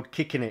the code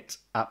KICKINIT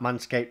at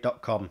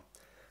manscaped.com.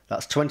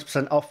 That's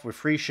 20% off with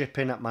free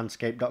shipping at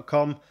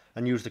manscaped.com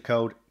and use the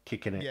code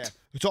KICKINIT. Yeah.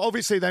 So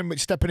obviously then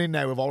stepping in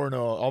now with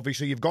Orono,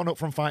 obviously you've gone up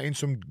from fighting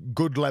some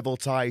good level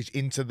ties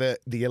into the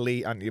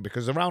elite, haven't you?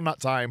 Because around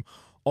that time,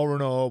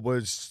 Orono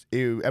was,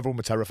 everyone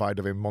was terrified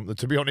of him.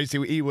 To be honest,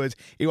 he was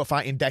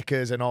fighting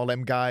Deckers and all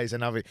them guys,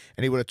 and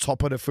he was a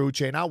top of the food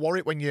chain. How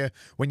worried when you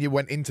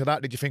went into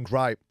that? Did you think,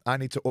 right, I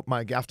need to up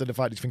my game after the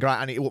fight? Did you think, right,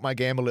 I need to up my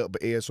game a little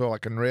bit here so I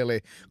can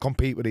really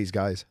compete with these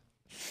guys?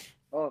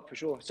 Oh, for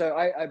sure. So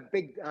I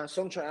big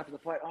Songchai after the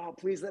fight. Oh,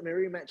 please let me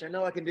rematch. I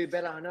know I can do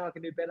better.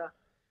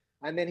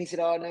 And then he said,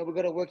 "Oh no, we've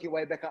got to work your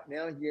way back up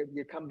now.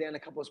 You come down a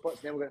couple of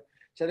spots now. We're going."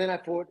 So then I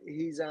fought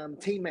his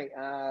teammate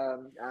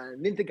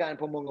Nintagan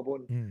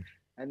Pomongabon,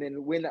 and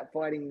then we ended up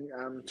fighting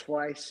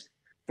twice.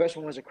 First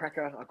one was a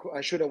cracker. I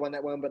should have won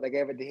that one, but they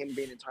gave it to him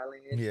being in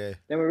Thailand. Yeah.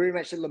 Then we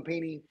rematched at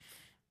Lumpini,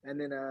 and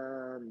then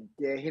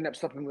he ended up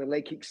stopping with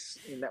leg kicks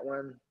in that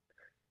one.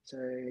 So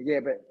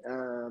yeah, but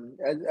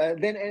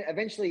then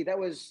eventually that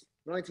was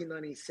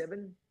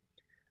 1997.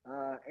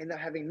 Ended up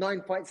having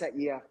 9 fights that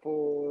year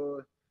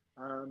for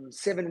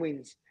 7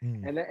 wins,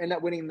 and ended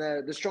up winning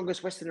the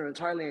strongest Westerner in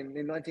Thailand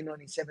in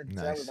 1997.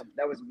 Nice. So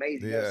that was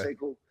amazing. Yeah. That was so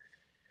cool.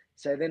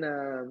 So then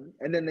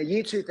and then the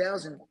year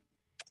 2000.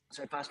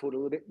 So fast forward a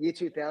little bit. Year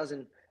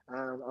 2000,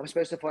 I'm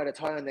supposed to fight a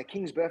Thai on their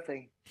king's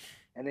birthday,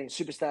 and then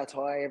superstar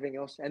Thai, everything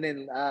else, and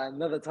then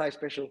another Thai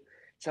special.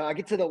 So I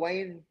get to the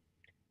weigh-in,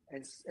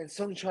 and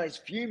Songchai's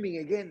fuming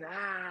again.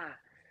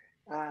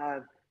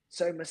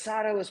 So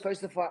Masato was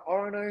supposed to fight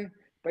Orono,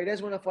 but he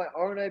doesn't want to fight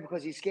Orono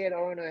because he's scared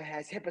Orono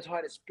has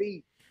hepatitis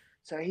B.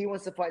 So he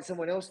wants to fight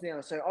someone else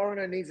now. So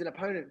Orono needs an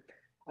opponent.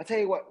 I tell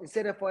you what,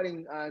 instead of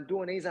fighting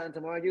Duanizan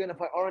tomorrow, you're going to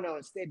fight Orono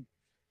instead.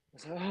 I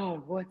said,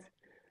 oh, what?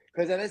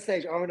 Because at that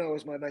stage, Orono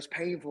was my most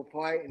painful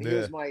fight, and he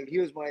was my the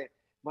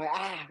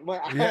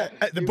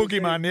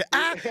boogeyman.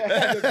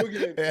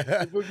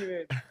 The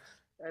boogeyman.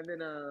 And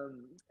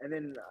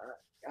then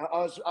I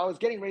was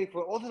getting ready for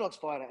an Orthodox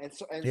fighter, and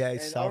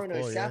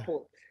Orono Southpaw.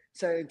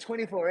 So in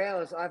 24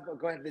 hours, I've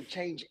got to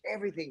change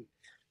everything.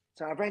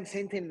 So I rang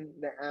Sengten.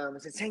 I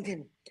said,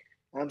 Sengten,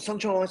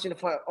 Songchai wants you to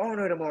fight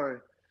Orono tomorrow.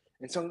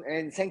 And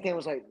Sengten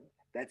was like,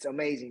 that's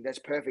amazing. That's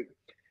perfect.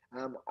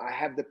 I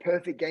have the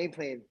perfect game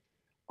plan.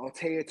 I'll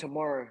tell you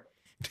tomorrow.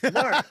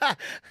 Well,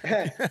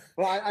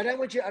 I don't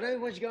want you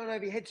going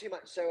over your head too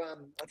much. So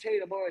I'll tell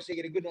you tomorrow so you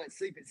get a good night's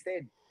sleep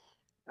instead.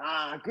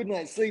 Good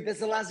night's sleep. That's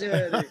the last thing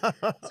I do.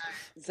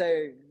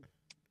 So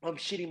I'm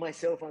shitting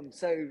myself. I'm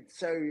so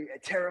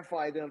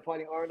terrified that I'm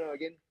fighting Orono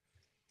again.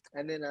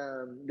 And then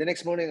the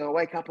next morning I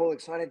wake up all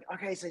excited.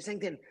 Okay, so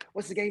Sengten,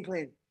 what's the game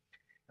plan?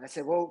 I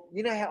said, well,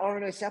 you know how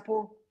Orono's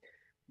Southpaw?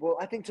 Well,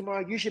 I think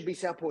tomorrow you should be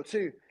Southpaw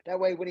too. That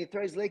way when he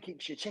throws leg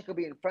kicks, your check will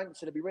be in front,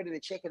 so it'll be ready to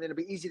check, and it'll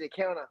be easy to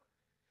counter.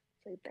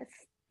 So that's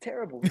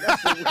terrible.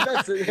 That's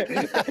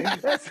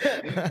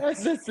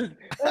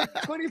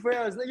 24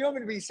 hours. You want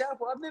me to be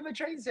Southpaw? I've never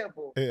trained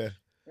Southpaw. Yeah.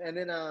 And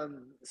then,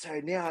 so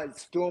now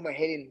it's doing my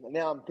head in, and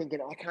now I'm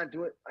thinking, I can't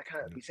do it. I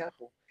can't be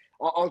Southpaw.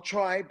 I'll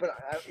try, but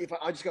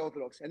I just go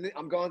Orthodox. And then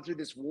I'm going through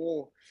this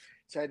war.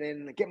 So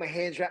then I get my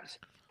hands wrapped,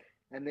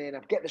 and then I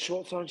get the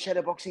shorts on,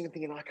 shadow boxing, and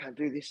thinking, I can't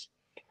do this.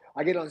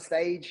 I get on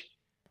stage,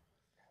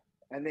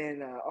 and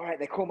then, all right,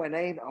 they call my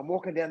name. I'm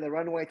walking down the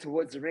runway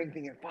towards the ring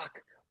thinking,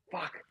 fuck.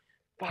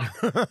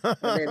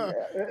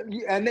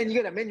 And then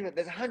you got to mention it.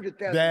 There's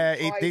 100,000.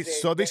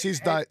 This is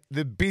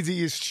the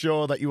busiest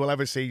show that you will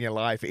ever see in your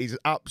life. It is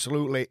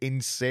absolutely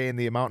insane,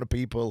 the amount of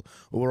people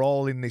who are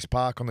all in this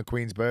park on the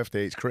Queen's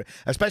birthday. It's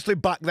especially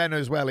back then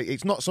as well.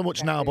 It's not so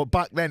much now, but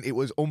back then it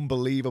was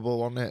unbelievable,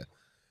 wasn't it?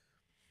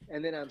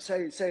 And then so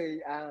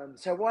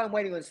while I'm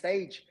waiting on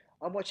stage,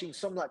 I'm watching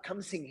Somlat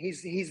Kamsing.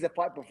 He's the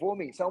fight before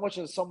me. So I'm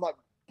watching Somlat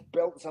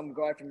belt some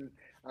guy from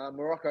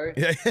Morocco.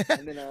 Yeah.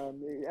 and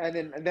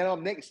then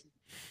I'm next.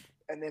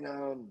 And then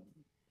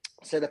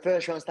so the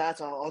first round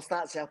starts. I'll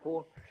start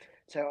Southpaw.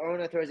 So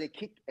Orono throws a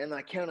kick and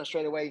I counter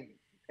straight away.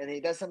 And he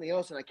does something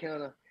else and I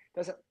counter.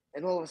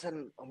 And all of a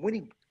sudden I'm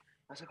winning.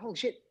 I was like, holy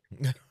shit.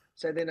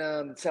 So then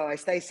so I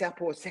stay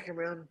Southpaw second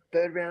round,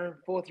 third round,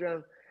 fourth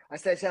round. I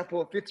stay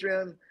Southpaw fifth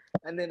round.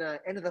 And then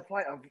end of the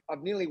fight,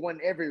 I've nearly won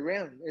every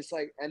round. It's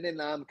like, and then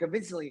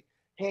convincingly,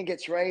 hand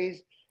gets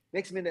raised.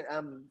 Next minute,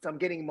 I'm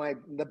getting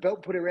the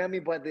belt put around me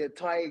by the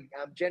Thai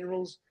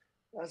generals.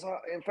 I was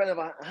in front of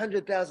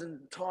 100,000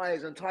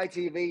 Thais on Thai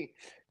TV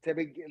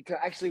to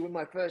actually win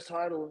my first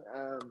title.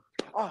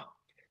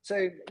 So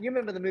you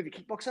remember the movie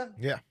Kickboxer?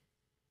 Yeah.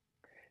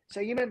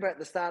 So you remember at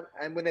the start,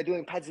 and when they're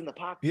doing pads in the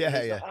park?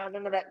 Yeah. Like,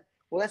 none of that.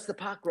 Well, that's the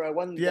park where I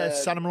won. Yeah,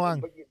 Sanam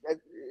Luang.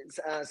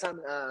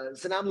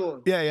 Sanam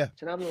Luang. Yeah.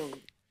 Sanam Luang.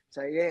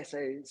 So yeah,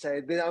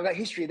 so then I've got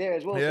history there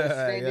as well. Yeah, so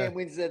Van Dam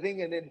wins the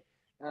thing, and then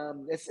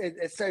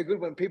it's so good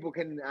when people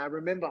can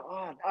remember.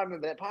 Oh, I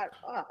remember that part.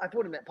 Oh, I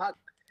fought in that park.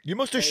 You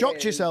must have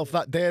shocked yourself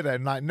that day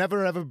then, like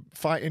never ever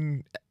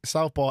fighting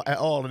southpaw at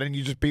all, and then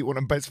you just beat one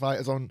of the best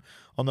fighters on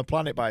the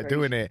planet by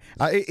doing it.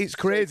 It's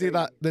crazy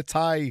that the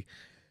Thai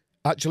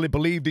actually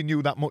believed in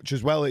you that much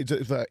as well.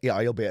 It's like,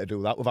 yeah, he'll be able to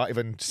do that without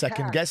even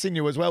second guessing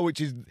you as well,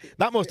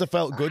 that must have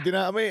felt good, you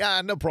know what I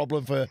mean? No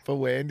problem for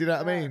Wayne, do you know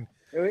what I mean?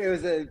 It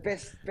was the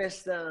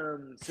best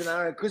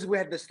scenario because we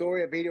had the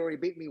story of he'd already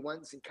beat me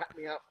once and cut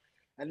me up,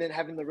 and then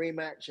having the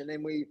rematch, and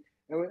then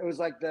it was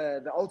like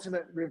the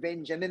ultimate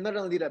revenge. And then not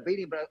only did I beat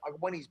him, but I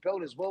won his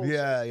belt as well.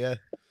 Yeah, so, yeah.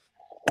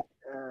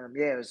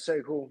 Yeah, it was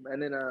so cool.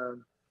 And then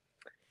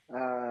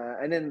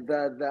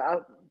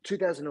the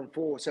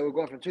 2004. So we're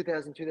going from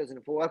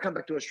 2004. I'll come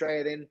back to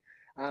Australia then.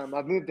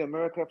 I've moved to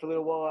America for a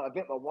little while. I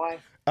met my wife.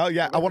 Oh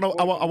yeah, I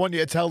want you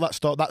to tell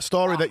that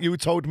story that you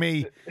told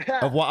me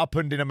of what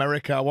happened in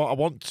America. I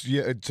want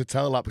you to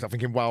tell that because I'm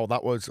thinking, wow,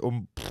 that was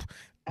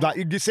like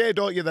you say,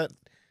 don't you, that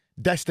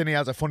destiny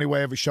has a funny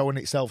way of showing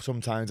itself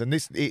sometimes, and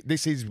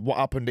this is what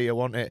happened here,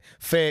 wasn't it?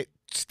 Fate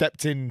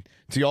stepped into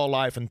your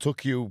life and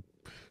took you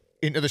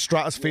into the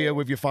stratosphere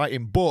with your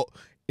fighting, but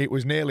it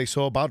was nearly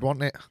so bad,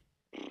 wasn't it?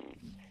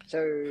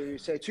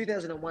 So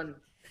 2001,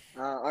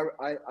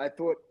 I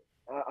thought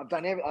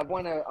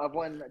I've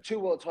won 2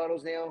 world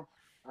titles now.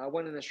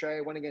 One in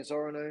Australia, one against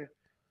Orono.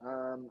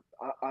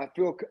 I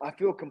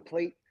feel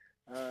complete,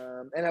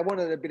 and I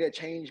wanted a bit of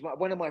change.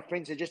 One of my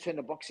friends had just turned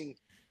to boxing.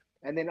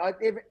 And then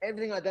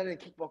everything I'd done in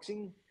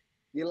kickboxing,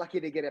 you're lucky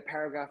to get a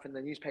paragraph in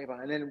the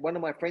newspaper. And then one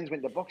of my friends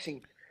went to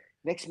boxing.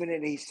 Next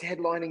minute, he's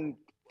headlining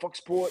Fox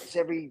Sports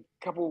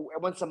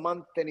once a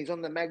month, and he's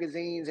on the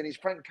magazines and his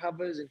front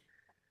covers. And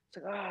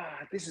it's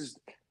like, this is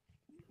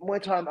my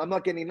time. I'm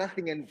not getting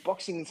nothing, and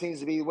boxing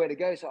seems to be the way to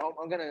go. So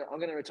I'm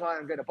gonna retire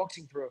and go to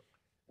boxing pro.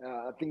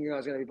 Thinking I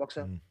was gonna be a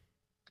boxer.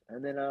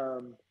 And then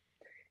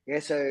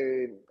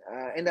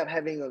end up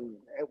having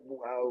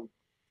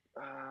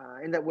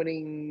end up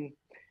winning.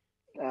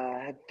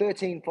 Had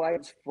 13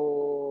 fights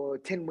for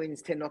 10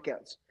 wins, 10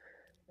 knockouts.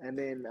 And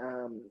then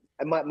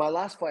my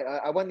last fight,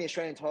 I won the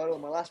Australian title.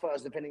 My last fight, I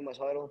was defending my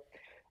title.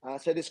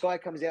 So this guy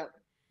comes out,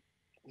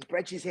 he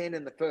breaks his hand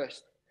in the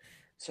first.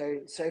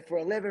 So for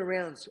 11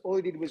 rounds, all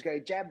he did was go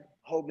jab,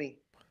 hold me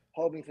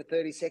for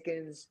 30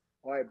 seconds.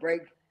 All right,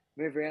 break,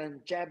 move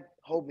around, jab,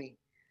 hold me.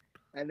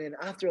 And then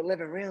after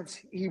 11 rounds,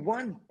 he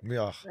won.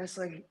 Yeah. That's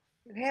like,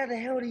 how the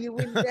hell do you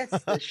win?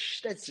 That's the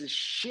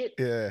shit.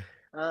 Yeah.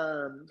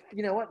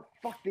 You know what?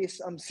 Fuck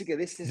this. I'm sick of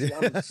this.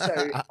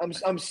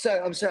 I'm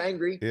so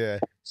angry. Yeah.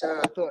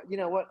 So I thought, you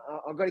know what?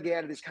 I've got to get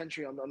out of this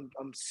country.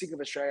 I'm sick of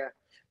Australia.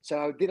 So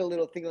I did a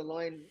little thing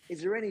online.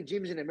 Is there any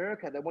gyms in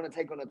America that want to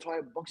take on a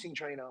Thai boxing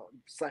trainer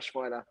 /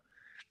 fighter?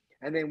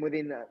 And then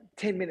within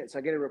 10 minutes,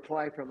 I get a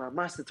reply from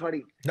Master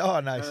Toddy. Oh,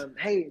 nice.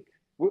 Hey,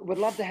 we'd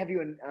love to have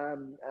you and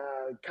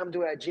come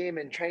to our gym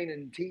and train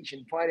and teach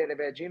and fight out of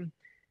our gym.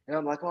 And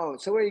I'm like, oh,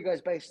 so where are you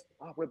guys based?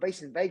 Oh, we're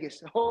based in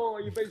Vegas. Oh,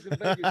 you're based in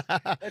Vegas.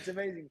 That's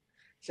amazing.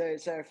 So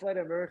I fly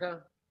to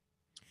America,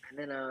 and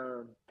then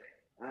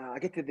I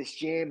get to this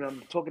gym, and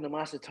I'm talking to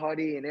Master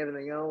Toddy and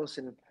everything else,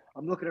 and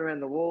I'm looking around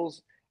the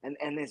walls, and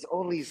there's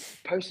all these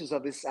posters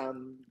of this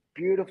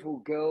beautiful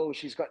girl.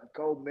 She's got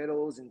gold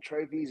medals and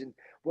trophies and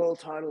world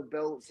title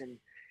belts, and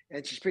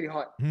she's pretty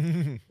hot.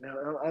 I'm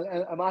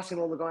asking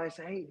all the guys,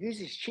 hey, who's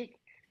this chick?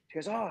 She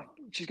goes, oh,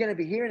 she's going to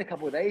be here in a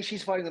couple of days.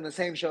 She's fighting on the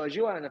same show as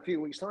you are in a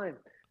few weeks' time.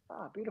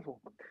 Ah,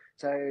 beautiful.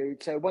 So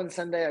one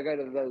Sunday I go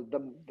to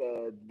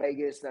the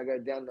Vegas, and I go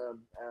down the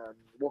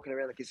walking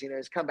around the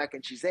casinos, come back,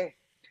 and she's there.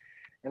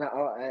 And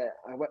I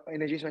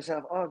introduce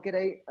myself. Oh,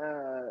 g'day.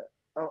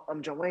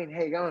 I'm John Wayne.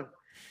 How you going?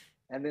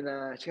 And then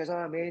she goes, oh,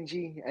 I'm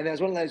Angie. And it was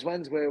one of those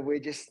ones where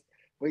we just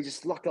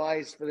locked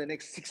eyes for the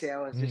next 6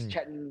 hours, just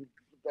chatting,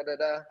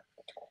 da-da-da.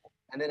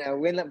 And then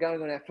we ended up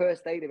going on our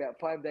first date about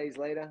 5 days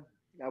later.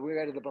 We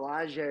go to the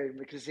Bellagio,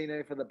 the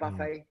casino, for the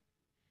buffet.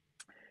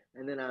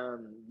 And then,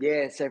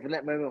 so from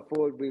that moment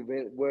forward,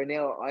 we're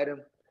now an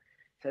item.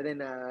 So then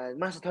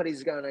Master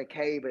Toddy's going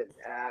okay, but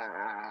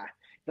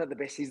not the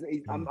best.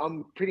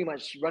 I'm pretty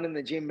much running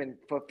the gym and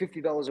for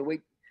 $50 a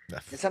week.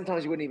 And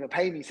sometimes he wouldn't even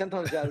pay me.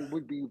 Sometimes that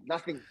would be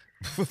nothing.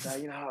 So,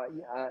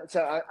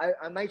 so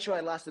I made sure I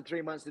lasted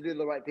 3 months to do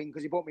the right thing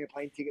because he bought me a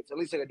plane ticket. So at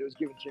least I got to do is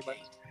give him 3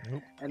 months.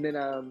 And then...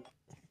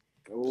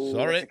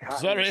 sorry.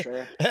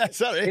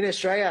 In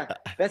Australia,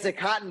 that's a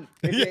carton.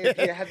 If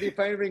you have your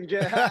phone ring.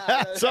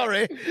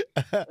 Sorry.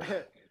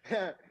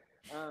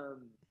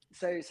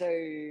 So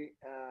I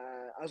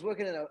was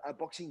working at a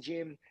boxing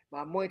gym.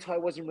 My Muay Thai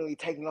wasn't really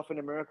taking off in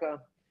America.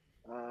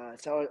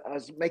 So I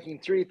was making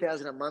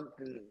 $3,000 a month,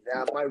 and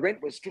my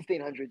rent was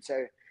 $1,500.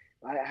 So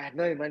I had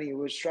no money. We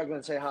were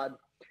struggling so hard.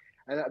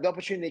 And the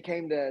opportunity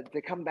came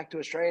to come back to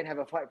Australia and have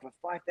a fight for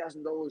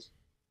 $5,000.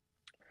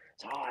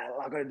 So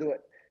I got to do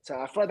it. So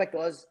I fly back to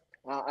Oz.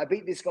 I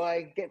beat this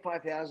guy, get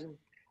 5,000.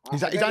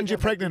 Is Angie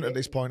pregnant at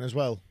this point as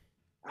well?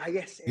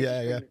 Yes, Angie's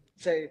Yeah, yeah.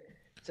 pregnant.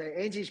 So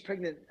Angie's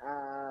pregnant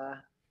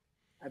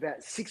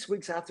about 6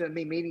 weeks after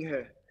me meeting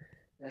her.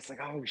 And it's like,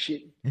 oh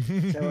shit.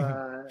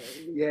 So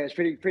yeah, it's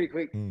pretty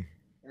quick. Mm.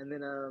 And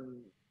then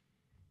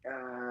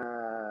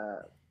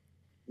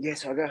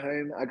so I go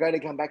home. I go to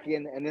come back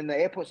in, and then the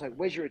airport's like,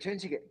 "Where's your return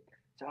ticket?"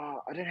 So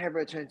I don't have a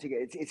return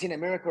ticket. It's in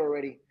America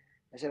already.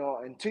 I said,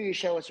 "Oh, until you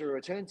show us a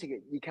return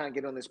ticket, you can't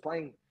get on this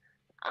plane."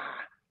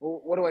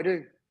 Well, what do I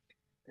do?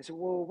 They said,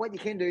 "Well, what you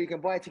can do, you can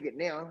buy a ticket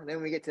now, and then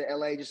when we get to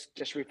LA,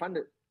 just refund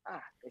it."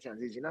 That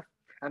sounds easy enough.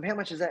 How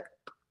much is that?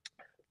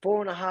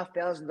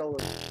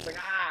 $4,500. It's like,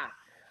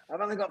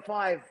 I've only got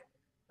 $5.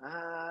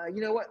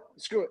 You know what?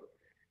 Screw it.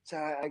 So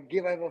I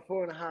give over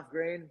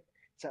 $4,500.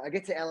 So I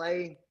get to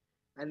LA,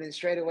 and then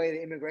straight away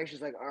the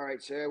immigration's like, all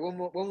right, sir, when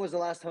was the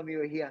last time you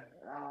were here?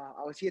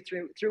 I was here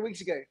three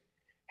weeks ago.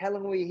 How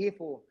long were you here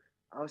for?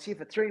 I was here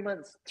for 3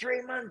 months.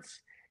 3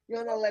 months?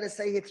 You're not allowed to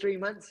stay here 3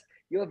 months.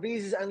 Your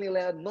visa's only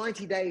allowed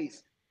 90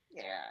 days.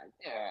 Yeah,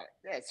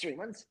 it's 3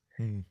 months.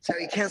 So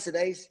he counts the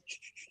days.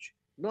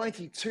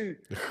 92.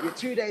 You're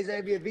 2 days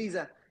over your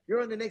visa.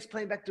 You're on the next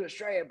plane back to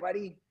Australia,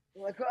 buddy.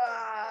 I'm like,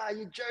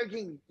 you're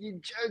joking. You're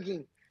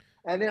joking.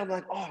 And then I'm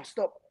like, oh,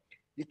 stop.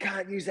 You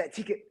can't use that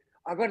ticket.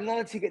 I got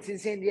another ticket in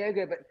San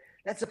Diego, but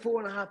that's a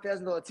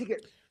 $4,500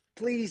 ticket.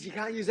 Please, you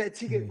can't use that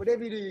ticket.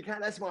 Whatever you do, you can't.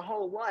 That's my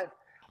whole life.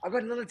 I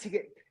got another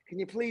ticket. Can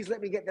you please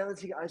let me get the other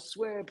ticket? I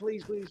swear,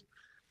 please.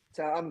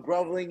 So I'm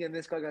groveling, and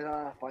this guy goes,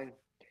 fine.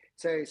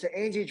 So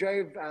Angie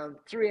drove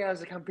 3 hours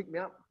to come pick me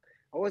up.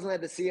 I wasn't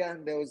allowed to see her.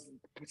 There was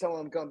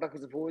someone going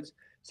backwards and forwards.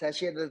 So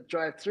she had to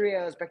drive 3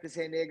 hours back to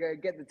San Diego,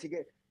 get the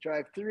ticket,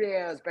 drive 3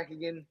 hours back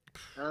again,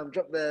 and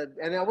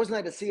I wasn't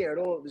allowed to see her at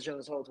all this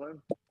whole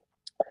time.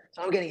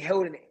 So I'm getting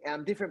held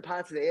in different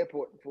parts of the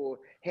airport for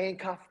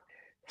handcuffed,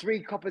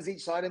 3 coppers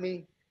each side of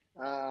me,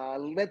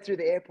 led through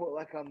the airport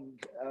like I'm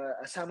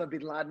Osama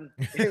bin Laden.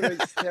 It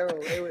was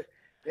terrible.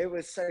 It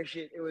was so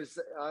shit. It was.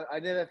 I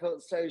never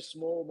felt so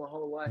small my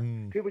whole life.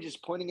 People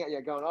just pointing at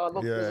you, going, "Oh,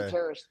 look, there's a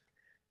terrorist."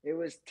 It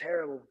was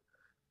terrible.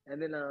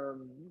 And then,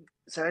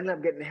 so I ended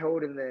up getting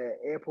held in the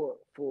airport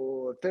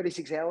for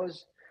 36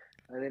 hours,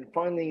 and then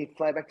finally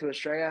fly back to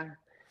Australia.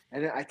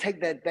 And then I take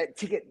that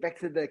ticket back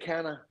to the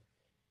counter.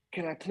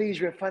 Can I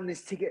please refund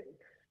this ticket?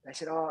 They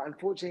said,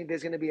 unfortunately,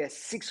 there's going to be a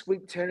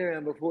 6-week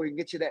turnaround before we can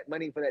get you that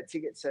money for that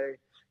ticket. So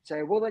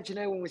we'll let you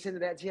know when we send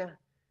it out to you.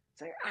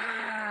 It's like,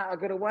 I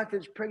got a wife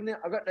that's pregnant.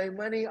 I got no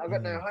money. I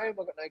got no home.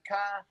 I got no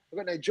car. I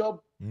got no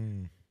job.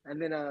 And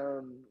then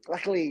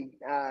luckily,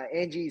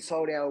 Angie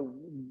sold our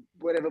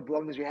whatever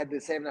belongings we had to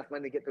save enough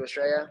money to get to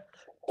Australia.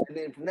 And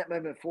then from that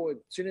moment forward,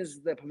 as soon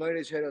as the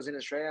promoters heard I was in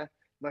Australia,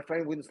 my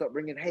phone wouldn't stop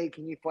ringing. Hey,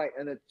 can you fight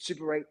in a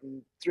Super 8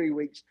 in 3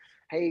 weeks?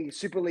 Hey,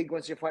 Super League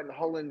wants you to fight in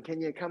Holland.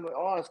 Can you come?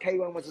 It's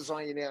K1 wants to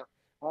sign you now.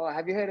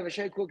 Have you heard of a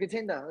show called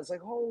Contender? It's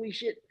like, holy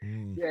shit.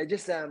 Yeah,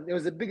 just it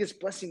was the biggest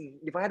blessing.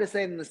 If I had to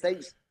stay in the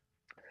States,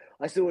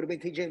 I still would have been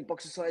teaching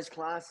boxercise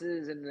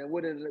classes, and it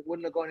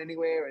wouldn't have gone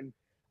anywhere, and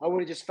I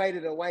would have just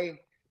faded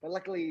away. But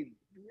luckily,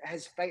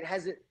 as fate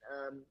has it,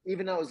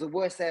 even though it was the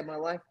worst day of my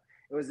life,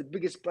 it was the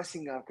biggest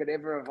blessing I could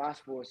ever have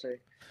asked for.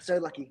 So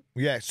lucky.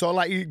 Yeah. So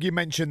like you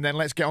mentioned, then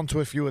let's get on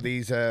to a few of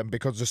these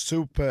because the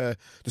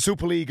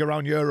Super League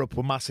around Europe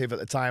were massive at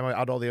the time. I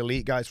had all the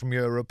elite guys from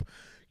Europe.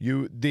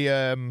 The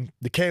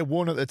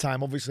K1 at the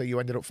time. Obviously, you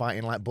ended up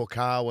fighting like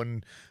Bukau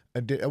and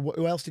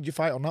who else did you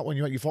fight on that one?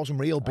 You fought some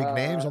real big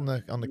names on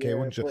the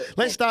K1 show.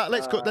 Let's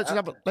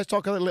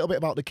talk a little bit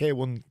about the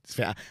K1.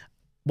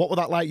 What was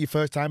that like your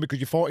first time? Because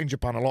you fought in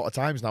Japan a lot of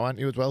times now, haven't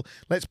you, as well?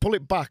 Let's pull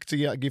it back to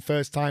your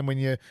first time when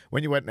you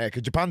went there,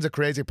 because Japan's a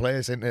crazy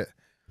place, isn't it?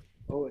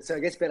 Oh, so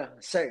it gets better.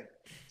 So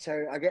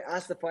I get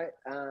asked to fight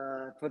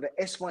for the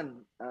S1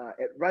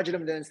 at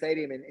Rajadamnern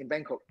Stadium in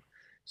Bangkok.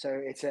 So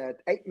it's an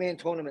 8-man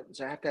tournament.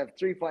 So I have to have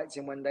 3 fights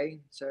in one day.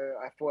 So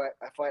I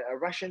fight a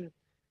Russian,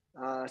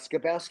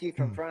 Skabowski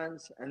from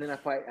France, and then I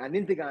fight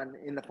Nintagan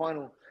in the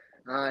final.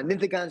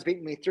 Nintagan's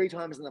beaten me 3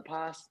 times in the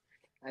past.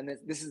 And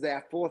this is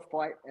our 4th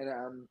fight, and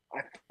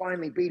I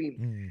finally beat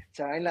him.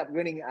 So I ended up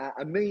winning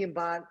 $1 million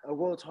baht, a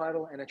world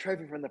title, and a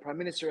trophy from the Prime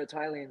Minister of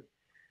Thailand.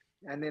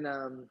 And then,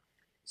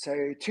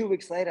 so 2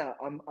 weeks later,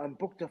 I'm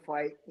booked to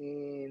fight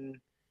in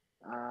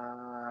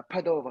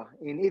Padova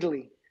in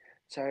Italy.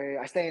 So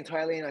I stay in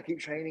Thailand. I keep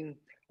training.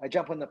 I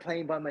jump on the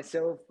plane by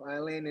myself. I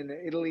land in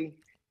Italy,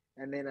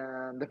 and then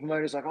the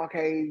promoter's like,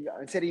 "Okay,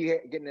 instead of you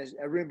getting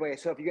a room by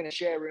yourself, you're going to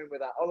share a room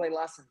with Ole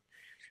Larsen."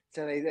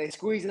 So they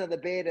squeeze into the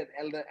bed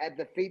at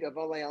the feet of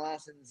Ole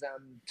Larsen's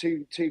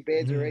two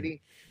beds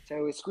already.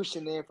 So we're squished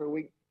in there for a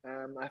week.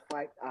 I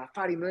fight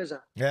Fadi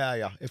Mirza.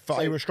 Yeah.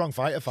 He was a strong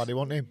fighter, Fadi,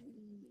 wasn't he?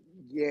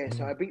 Yeah.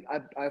 So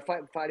I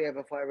fight Fadi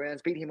over 5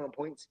 rounds, beat him on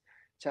points.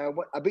 So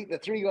I beat the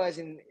 3 guys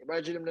in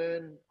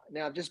Rajadamnern.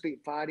 Now I've just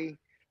beat Fadi.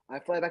 I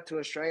fly back to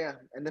Australia,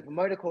 and the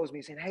promoter calls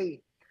me saying,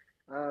 "Hey,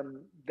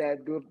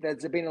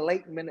 there's been a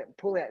late minute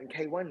pullout in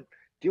K1.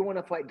 Do you want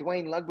to fight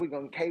Dwayne Ludwig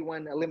on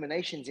K1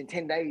 eliminations in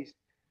 10 days?"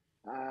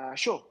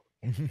 Sure.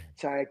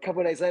 So a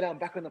couple of days later, I'm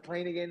back on the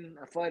plane again.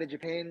 I fly to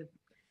Japan,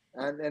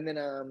 and then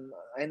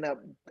I end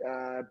up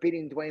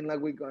beating Dwayne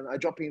Ludwig. I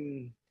drop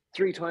him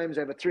 3 times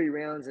over 3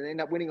 rounds and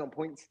ended up winning on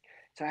points.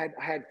 So I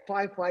had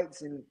 5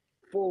 fights in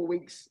 4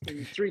 weeks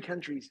in 3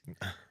 countries.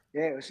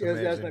 Yeah, it was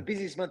my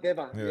busiest month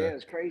ever. Yeah, it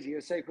was crazy. It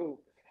was so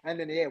cool. And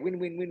then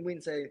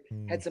win. So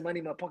had some money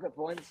in my pocket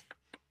for once.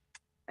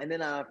 And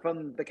then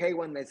from the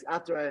K1,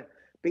 after I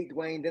beat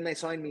Dwayne, then they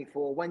signed me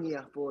for 1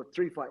 year for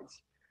 3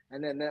 fights.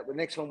 And then the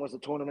next one was a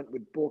tournament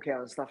with Borkow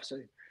and stuff. So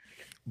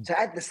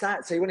at the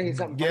start, so you want to hear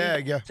something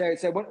funny? Yeah.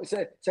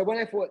 So when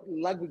I fought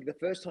Ludwig the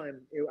first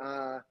time,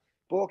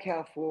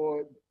 Borkow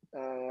for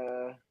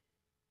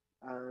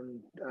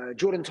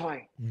Jordan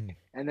Thai,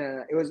 and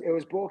it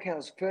was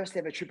Borkow's first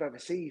ever trip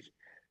overseas.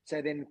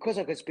 So then, because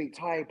I could speak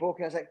Thai,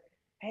 Borkow's like,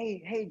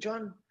 "Hey,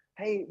 John,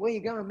 hey, where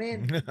you going,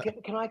 man?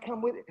 Can I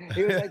come with?"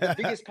 He was like the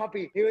biggest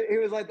puppy. He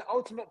was like the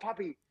ultimate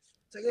puppy.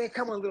 So yeah,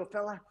 come on, little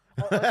fella,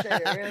 I'll show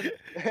you around.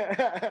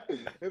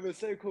 It was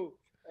so cool.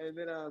 And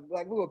then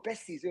like we were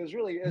besties. It was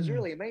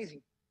really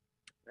amazing.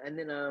 And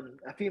then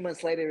a few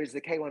months later is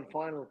the K1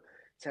 final.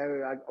 So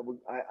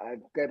I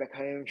go back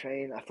home,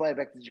 train. I fly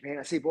back to Japan.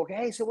 I see Borkow.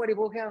 Hey, so what did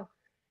Borkow?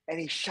 And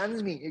he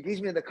shuns me. He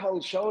gives me the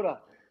cold shoulder.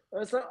 I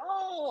was like,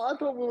 oh, I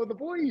thought we were the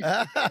boys.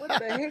 What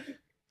the heck?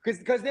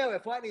 Because now we're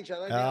fighting each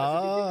other. Now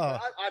I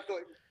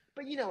thought,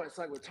 but you know what it's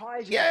like with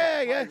ties.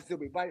 Yeah. Still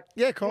be, but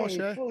Yeah, of course,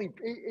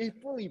 he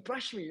fully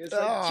brushed me. It's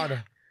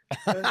like,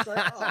 it's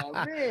like, oh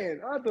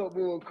man, I thought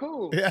we were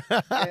cool. Yeah.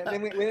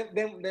 And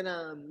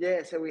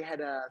so we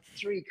had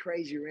 3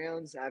 crazy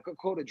rounds. I got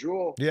called a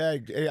draw. Yeah,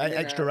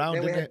 extra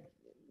round, didn't it?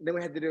 Then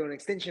we had to do an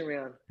extension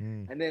round,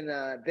 and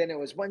then it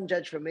was 1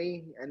 judge for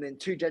me, and then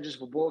 2 judges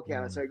for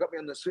Borkow. So he got me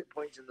on the split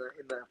points in the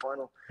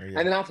final. Yeah.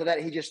 And then after that,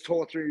 he just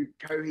tore through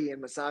Kohi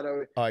and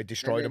Masato. Oh, he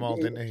destroyed them all,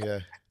 didn't he? Yeah.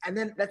 And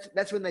then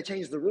that's when they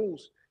changed the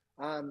rules.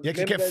 He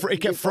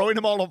kept throwing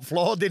them all on the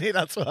floor, didn't he?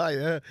 That's why,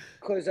 yeah.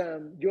 Because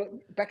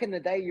back in the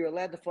day, you're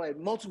allowed to fight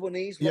multiple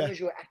knees as long as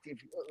you're active.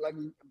 Like,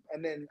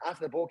 and then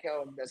after the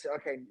Borkow, they said,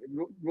 okay,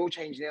 rule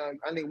change now.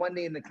 Only 1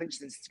 knee in the clinch,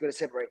 then it's got to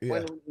separate. Yeah.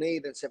 1 knee,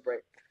 then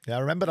separate. Yeah,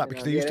 I remember that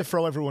because they used to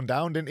throw everyone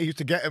down, didn't he? He used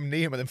to get them,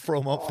 knee him, and then throw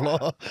them on the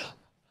floor.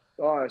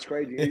 Oh, it's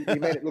crazy. He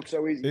made it look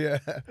so easy. Yeah.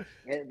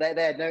 And they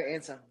had no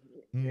answer.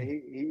 Yeah,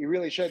 he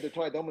really showed the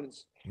Thai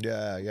dominance.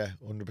 Yeah,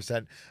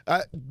 100%.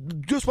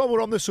 Just while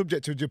we're on the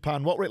subject of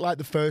Japan, what were it like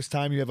the first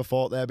time you ever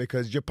fought there?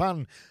 Because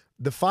Japan,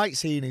 the fight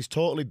scene is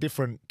totally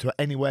different to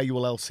anywhere you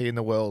will else see in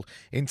the world.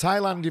 In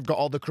Thailand, you've got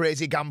all the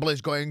crazy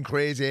gamblers going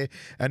crazy,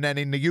 and then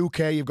in the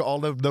UK, you've got all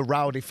the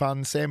rowdy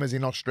fans, same as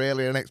in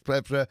Australia and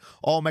etc.,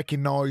 all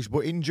making noise.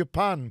 But in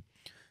Japan,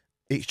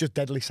 it's just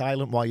deadly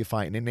silent while you're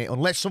fighting, isn't it?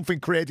 Unless something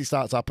crazy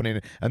starts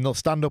happening, and they'll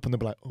stand up and they'll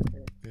be like, oh,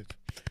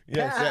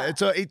 yes.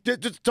 So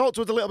just talk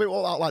to us a little bit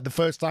about like the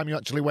first time you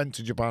actually went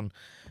to Japan,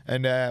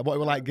 and what it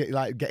was like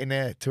getting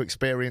there to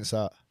experience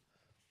that.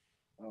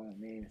 Oh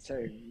man!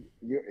 So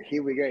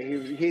here we go.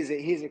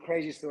 Here's a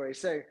crazy story.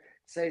 So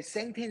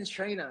Sang Ten's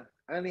trainer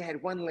only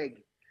had 1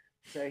 leg,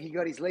 so he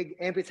got his leg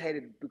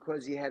amputated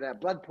because he had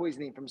blood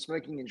poisoning from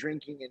smoking and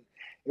drinking, and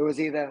it was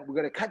either we're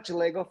going to cut your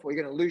leg off or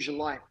you're going to lose your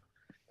life.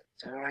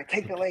 So all right,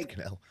 take the leg.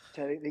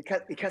 So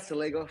he cuts the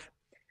leg off,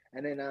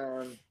 and then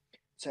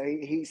so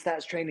he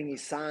starts training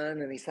his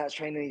son, and he starts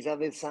training his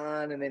other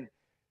son, and then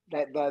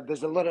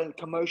there's a lot of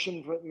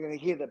commotion. You're going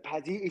to hear the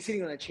pads. He's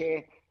sitting on a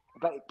chair,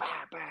 but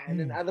and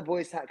then other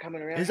boys start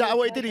coming around. Is that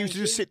what he did? He used to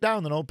just sit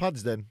down on old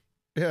pads then?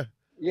 Yeah.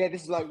 Yeah,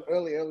 this is like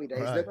early days.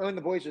 Right. When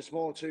the boys were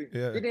small too.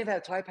 Yeah. Didn't even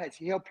have Thai pads.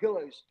 He held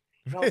pillows.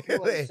 So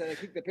they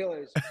kicked the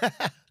pillows.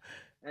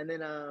 And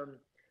then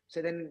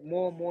so then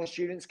more and more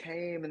students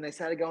came, and they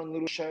started going to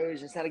little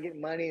shows and started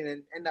getting money, and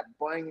then end up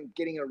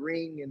getting a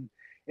ring, and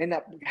end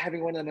up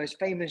having one of the most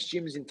famous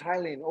gyms in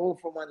Thailand, all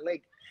from 1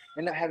 leg.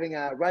 End up having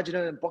a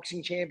Rajanan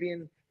boxing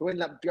champion who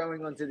ended up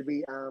going on to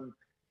be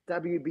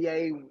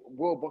WBA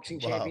World Boxing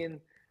Champion.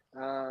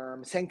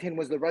 Sang Ten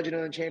was the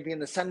Rajanan champion.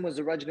 The son was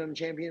the Rajanan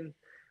champion.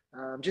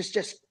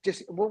 Just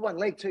 1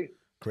 leg too.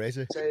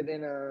 Crazy. So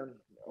then,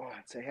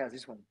 so how's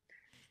this one?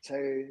 So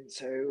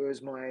it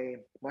was my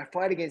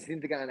fight against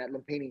Intigan at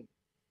Lumpini.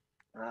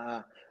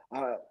 I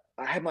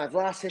had my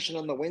last session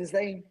on the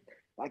Wednesday.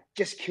 I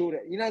just killed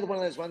it. You know, one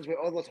of those ones where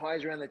all the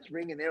Thais around the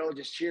ring and they're all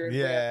just cheering.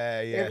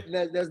 Yeah.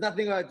 There's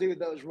nothing I do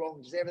that was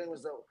wrong. Just everything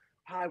was the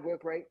hard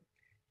work rate.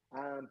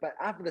 But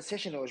after the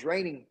session, it was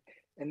raining,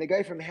 and they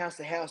go from house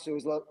to house. It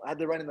was like I had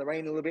to run in the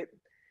rain a little bit.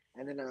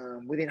 And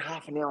then within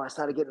half an hour, I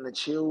started getting the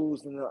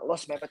chills and I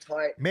lost my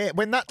appetite. Mate,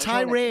 when that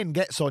Thai rain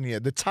gets on you,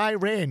 the Thai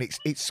rain,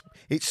 it's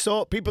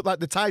so, people like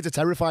the Thais are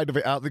terrified of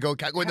it out. They go,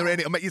 can't go in the rain,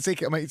 it'll make you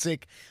sick, And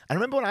I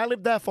remember when I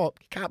lived there, I thought,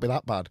 it can't be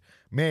that bad.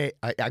 Mate,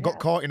 I got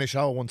caught in a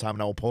shower one time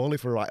and I was poorly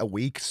for like a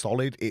week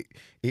solid. It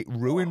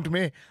ruined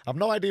me. I've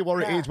no idea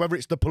what it is, whether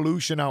it's the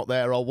pollution out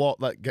there or what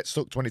that gets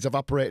sucked when it's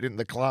evaporated into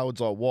the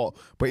clouds or what.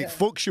 But it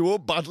fucks you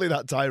up badly,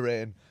 that Thai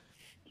rain.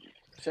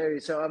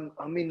 So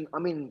I'm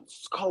in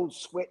cold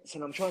sweats,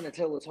 and I'm trying to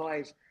tell the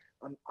Thais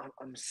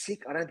I'm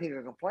sick. I don't think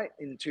I can fight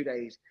in 2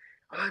 days.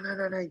 Oh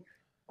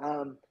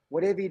no.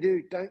 Whatever you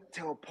do, don't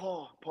tell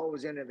PARR. PARR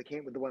was down at the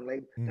camp with the 1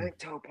 leg. Don't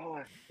tell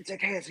PARR. It's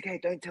okay.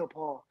 Don't tell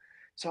PARR.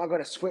 So I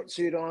got a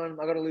sweatsuit on.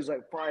 I got to lose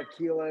like 5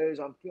 kilos.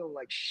 I'm feeling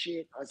like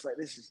shit. I was like,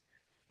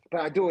 but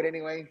I do it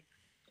anyway.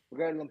 We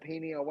go to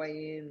Lumpini, I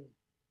weigh in.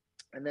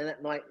 And then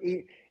at night,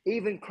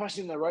 even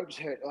crossing the ropes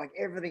hurt. Like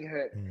everything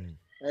hurt.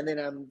 And then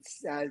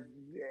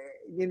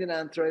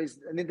Nindagan throws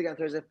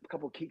a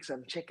couple of kicks.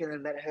 I'm checking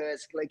and that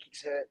hurts. Leg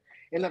kicks hurt.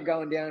 End up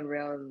going down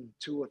round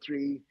 2 or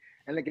 3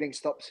 and then getting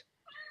stopped.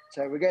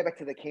 So we go back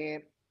to the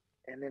camp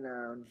and then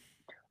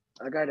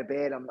I go to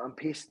bed. I'm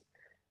pissed.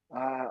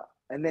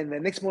 And then the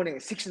next morning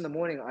at 6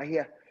 a.m, I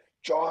hear,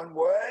 John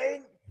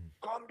Wayne,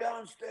 come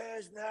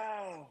downstairs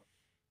now.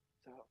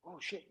 So, oh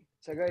shit.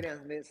 So I go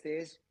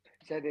downstairs.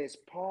 So there's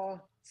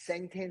Pa,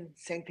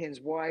 Sangten's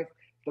wife,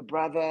 the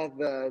brother,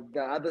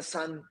 the other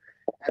son,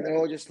 and they're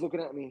all just looking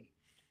at me.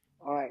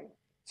 All right.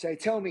 So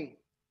tell me,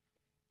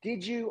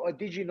 did you or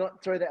did you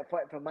not throw that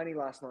fight for money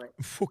last night?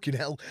 Fucking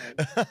hell.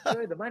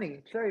 Throw the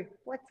money. Throw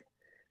what?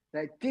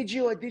 Like, did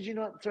you or did you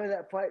not throw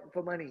that fight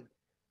for money?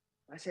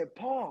 I said,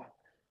 Pa,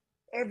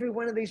 every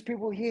one of these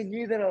people here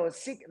knew that I was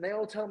sick, and they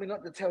all told me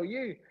not to tell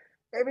you.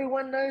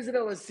 Everyone knows that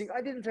I was sick.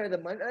 I didn't throw the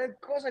money.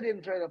 Of course I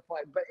didn't throw the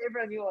fight, but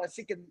everyone knew I was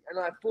sick, and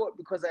I fought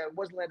because I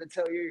wasn't allowed to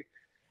tell you.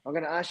 I'm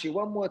going to ask you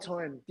one more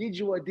time. Did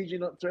you or did you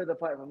not throw the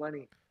fight for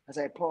money? I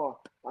say, Pa,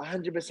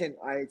 100%.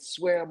 I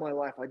swear on my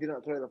life, I did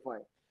not throw the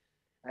fight.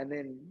 And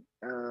then,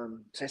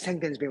 so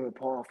Sangten's been with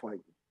Pa for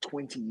like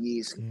 20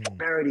 years.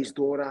 Married his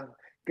daughter.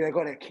 They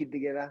got a kid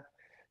together.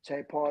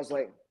 So Pa's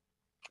like,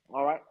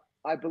 all right,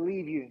 I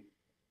believe you.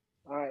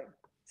 All right,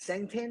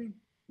 Sangten,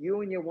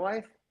 you and your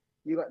wife,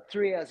 you got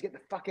 3 hours. Get the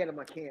fuck out of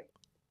my camp.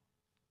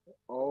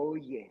 Oh,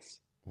 yes.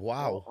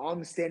 Wow.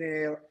 I'm standing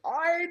there.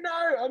 I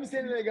know. I'm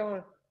standing there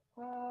going,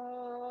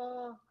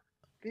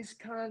 this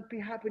can't be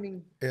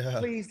happening. Yeah.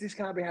 Please, this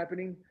can't be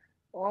happening.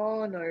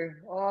 Oh, no.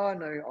 Oh,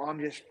 no. I'm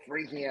just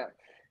freaking out.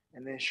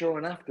 And then sure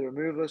enough, the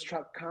removals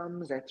truck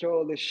comes. They throw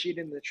all this shit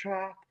in the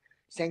truck.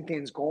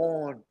 Sangten's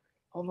gone.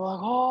 I'm like,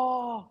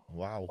 oh.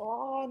 Wow.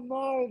 Oh,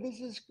 no.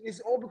 It's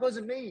all because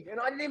of me. And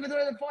I didn't even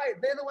throw the fight.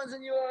 They're the ones that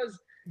knew I was.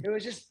 It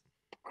was just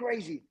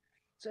crazy.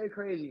 So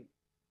crazy.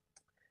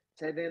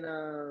 So then,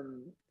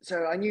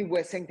 so I knew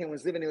where Sangten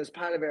was living. It was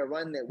part of our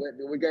run that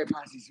we go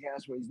past his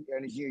house where he's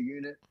on his new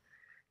unit.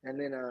 And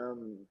then,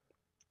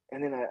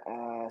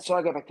 so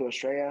I go back to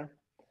Australia.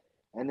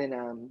 And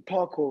then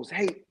Paul calls,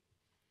 hey,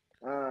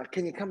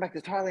 can you come back to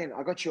Thailand?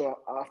 I got you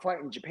a fight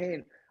in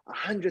Japan,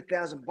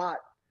 100,000 baht.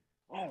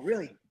 Oh,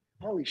 really?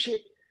 Holy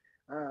shit.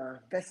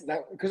 That's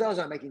because I was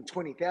only making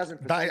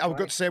 20,000. I've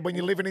got to say, when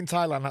you're living in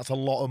Thailand, that's a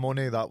lot of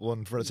money. That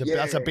one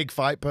that's a big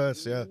fight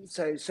purse, yeah.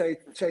 So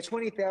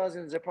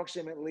 20,000 is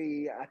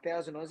approximately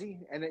 1,000 Aussie,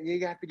 and then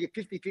you have to give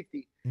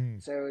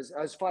 50-50. So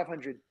I was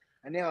 500,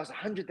 and now it's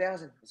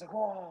 100,000. It's like,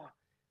 oh,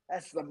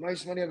 that's the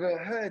most money I've ever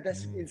heard.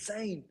 That's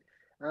insane.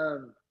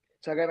 So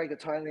I go back to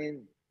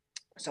Thailand.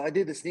 So I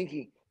do the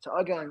sneaky. So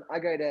I go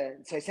to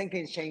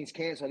Sangten's changed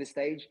camps at this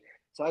stage.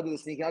 So I do the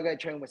sneaky. I go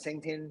train with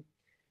Sangten.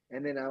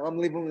 And then I'm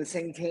living with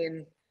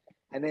Sangten.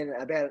 And then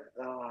about,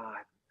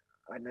 I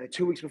don't know,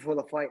 2 weeks before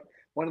the fight,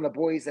 one of the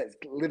boys that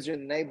lives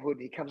in the neighborhood,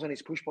 he comes on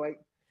his push bike.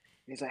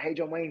 And he's like, hey,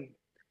 John Wayne,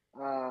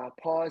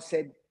 Pa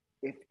said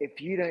if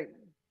you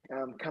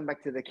don't come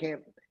back to the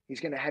camp,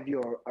 he's going to have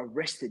you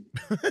arrested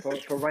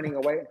for running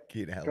away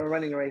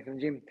from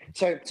the gym.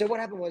 So what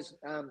happened was,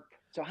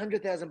 so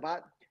 100,000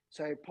 baht.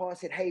 So Pa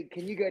said, hey,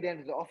 can you go down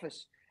to the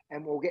office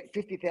and we'll get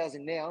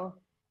 50,000 now.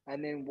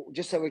 And then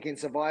just so we can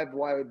survive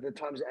while the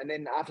times, and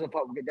then after the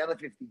fight, we'll get the other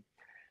 50.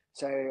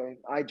 So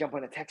I jump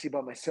on a taxi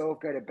by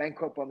myself, go to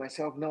Bangkok by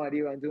myself, no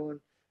idea what I'm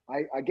doing.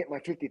 I get my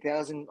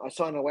 50,000, I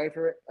sign away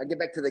for it. I get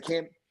back to the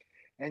camp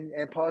and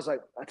Pa's like,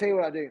 I'll tell you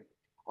what I do.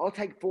 I'll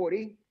take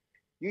 40,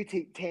 you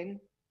take 10.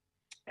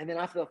 And then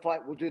after the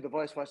fight, we'll do the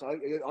vice versa.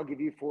 I'll give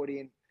you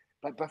 40.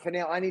 But for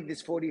now, I need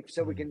this 40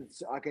 so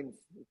I can,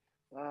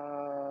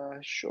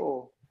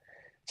 sure.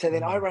 So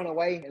then I run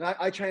away and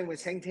I train with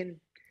Sangten.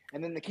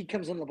 And then the kid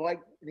comes on the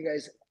bike and he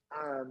goes,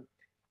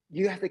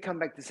 you have to come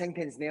back to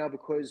Sangten's now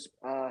because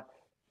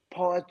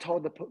Pa's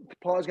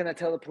going to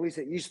tell the police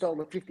that you stole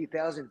the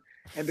 50,000.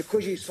 And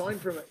because you signed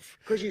for it,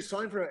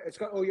 it's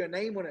got all your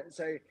name on it.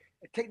 So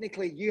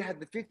technically you had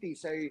the 50.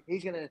 So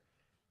he's going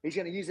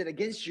to use it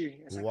against you.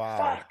 It's like,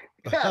 wow.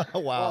 Fuck.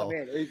 Wow. Oh,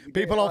 man.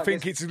 People all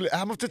think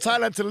I'm off to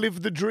Thailand to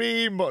live the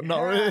dream, but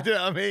not really, do you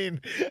know what I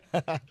mean?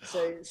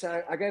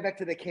 So I go back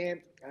to the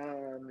camp.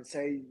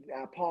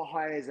 Paul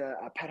hires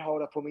a pad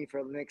holder for me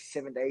for the next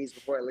 7 days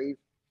before I leave.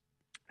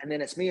 And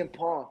then it's me and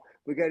Paul.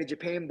 We go to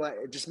Japan,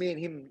 but just me and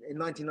him in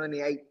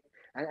 1998.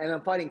 And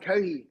I'm fighting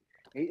Kohi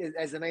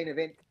as the main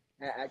event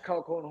at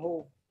Kalkorn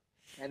Hall.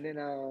 And then,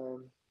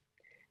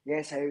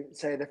 so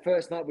the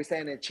first night we stay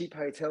in a cheap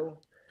hotel.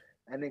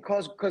 And then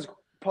because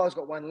Paul's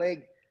got one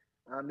leg,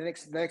 the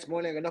next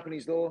morning I go knock on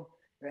his door.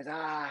 He goes,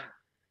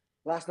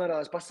 last night I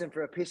was busting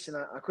for a piss and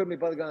I couldn't be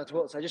bothered going to the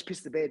toilet, so I just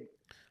pissed the bed.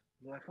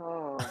 I'm like,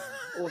 oh,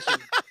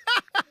 awesome.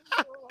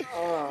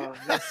 Oh,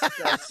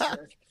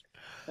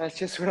 that's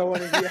just what I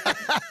want to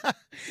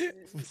hear.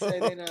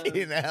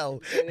 Fucking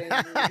hell.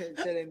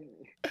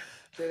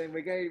 So then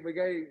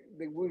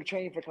we're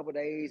training for a couple of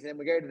days, and then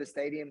we go to the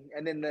stadium,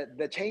 and then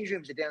the change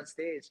rooms are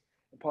downstairs.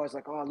 And Pa's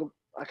like, "Oh, look,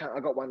 I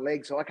got one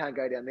leg, so I can't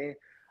go down there.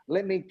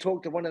 Let me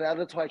talk to one of the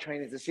other Thai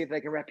trainers to see if they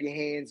can wrap your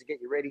hands and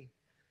get you ready."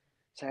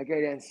 So I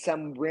go down,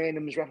 some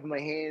randoms wrapping my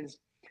hands,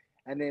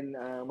 and then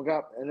we go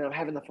up, and then I'm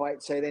having the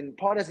fight. So then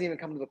Pa doesn't even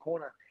come to the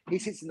corner. He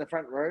sits in the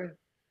front row,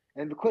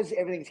 and because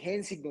everything's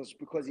hand signals,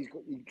 because he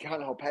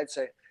can't hold pads,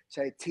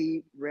 so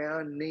teep,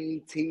 round,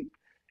 knee, teep,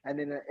 and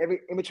then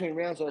in between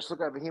rounds, I just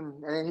look over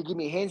him, and then he give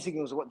me hand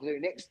signals of what to do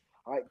next.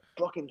 All right,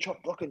 block and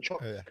chop, block and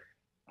chop. Oh, yeah.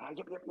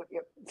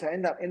 Yep. So I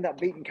end up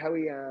beating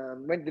Coe.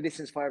 Went the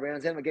distance 5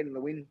 rounds, ended up getting the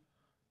win.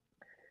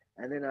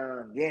 And then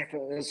it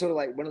was sort of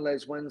like one of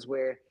those ones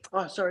where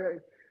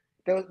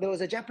there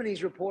was a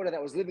Japanese reporter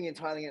that was living in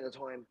Thailand at the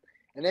time,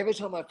 and every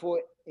time I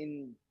fought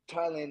in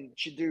Thailand,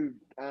 she'd do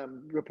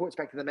reports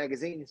back to the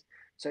magazines.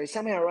 So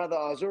somehow or other,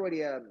 I was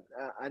already a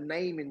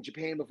name in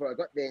Japan before I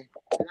got there.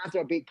 And after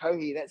I beat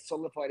Kohi, that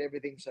solidified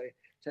everything. So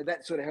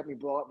that sort of helped me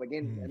blow up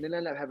again. And then I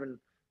ended up having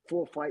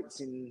 4 fights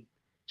in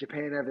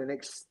Japan over the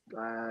next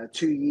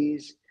 2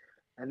 years.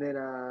 And then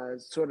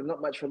sort of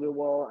not much for a little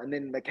while. And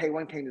then the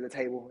K1 came to the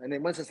table. And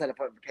then once I started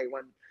fighting for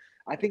K1,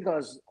 I think I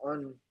was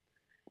on...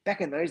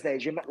 Back in those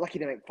days, you're lucky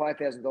to make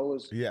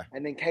 $5,000. Yeah.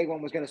 And then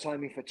K1 was going to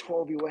sign me for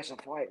 12 US a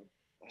fight.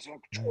 I was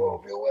like,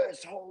 12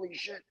 US, holy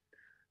shit.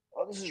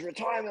 Oh, this is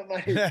retirement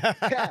money.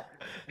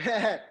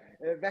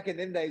 Back in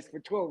them days for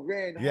 12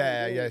 grand.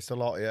 Yeah, it's a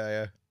lot.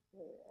 Yeah.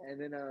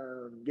 And then, I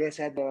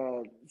had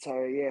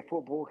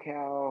fought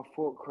Borkow,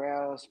 fought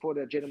Kraus, fought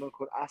a gentleman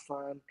called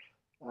Aslan,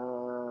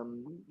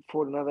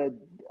 fought another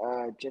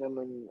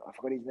gentleman, I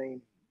forgot his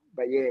name.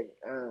 But did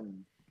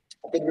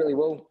really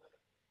well.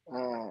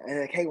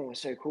 And the K1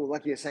 was so cool.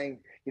 Like you're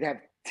saying, you'd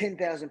have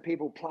 10,000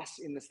 people plus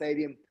in the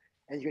stadium,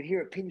 and you could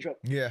hear a pin drop.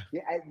 Yeah.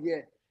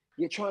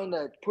 You're trying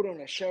to put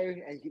on a show,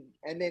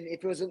 and then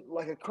if it was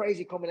like a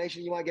crazy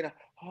combination, you might get back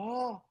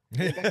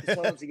to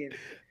silence again.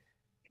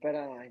 But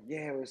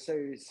it was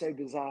so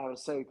bizarre. It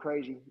was so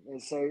crazy.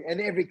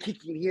 And every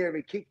kick you can hear,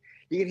 you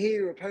can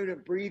hear your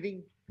opponent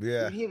breathing.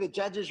 Yeah. You can hear the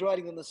judges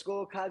writing on the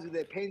scorecards with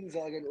their pens,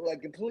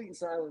 like complete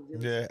silence.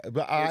 Yeah,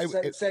 but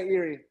so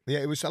eerie. Yeah,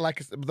 it was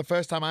like the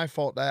first time I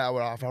fought there. I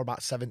was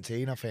about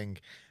 17, I think,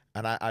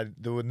 and I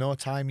there were no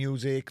Thai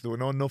music, there were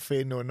no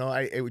nothing,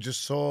 it was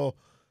just so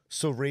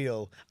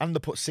surreal. And they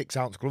put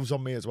 6-ounce gloves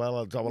on me as well.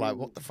 I was like,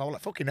 what the fuck,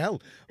 like, fucking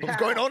hell, what's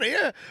going on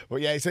here?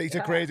 But yeah, it's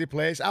a crazy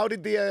place. How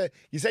did you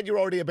said you're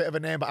already a bit of a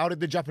name, but how did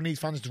the Japanese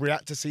fans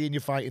react to seeing you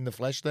fight in the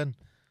flesh then?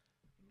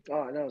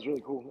 Oh no, it was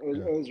really cool.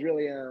 It was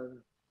really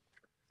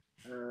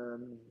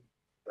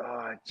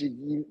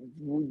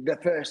the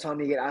first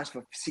time you get asked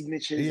for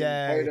signatures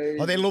and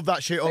photos. Oh, they love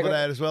that shit over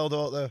there as well,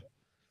 don't they?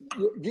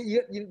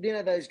 You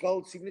know those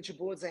gold signature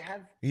boards they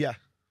have? Yeah.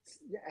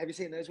 Have you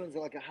seen those ones?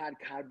 They're like a hard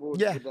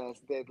cardboard. Yeah.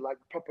 They're like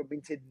proper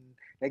minted. And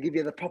they give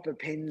you the proper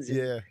pens.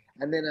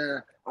 And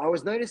then I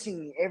was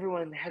noticing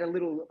everyone had a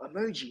little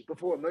emoji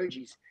before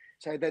emojis.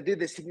 So they do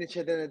the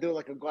signature, then they do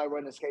like a guy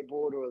riding a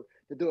skateboard, or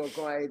they do a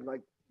guy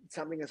like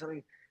something or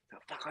something. So,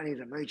 fuck, I need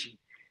an emoji.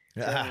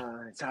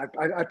 So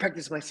I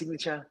practiced my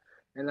signature,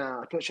 and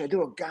I thought, should I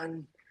do a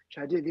gun?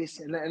 Should I do this?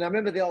 And I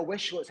remember the old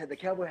West shorts had the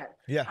cowboy hat.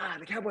 Yeah.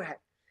 The cowboy hat.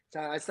 So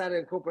I started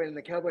incorporating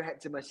the cowboy hat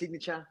to my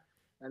signature.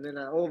 And then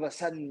all of a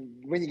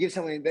sudden, when you give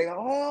someone, they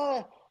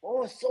go,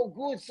 oh, so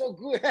good.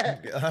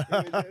 It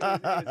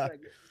was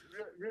like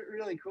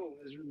really cool.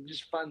 It was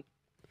just fun.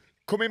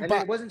 Coming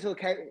back. It wasn't until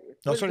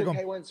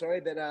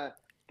K1,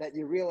 that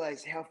you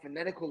realize how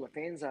fanatical the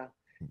fans are.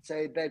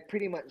 So they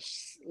pretty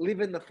much live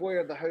in the foyer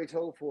of the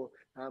hotel for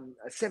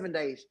 7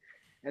 days.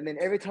 And then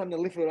every time the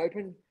lift would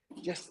open,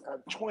 just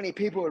 20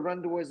 people would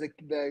run towards the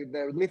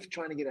lift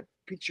trying to get a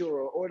picture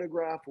or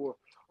autograph or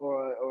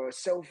a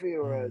selfie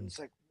it's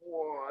like,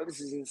 whoa,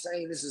 this is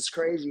insane. This is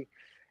crazy.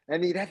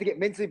 And you'd have to get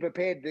mentally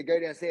prepared to go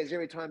downstairs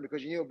every time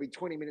because you knew it would be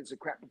 20 minutes of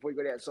crap before you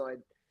got outside.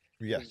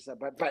 Yeah.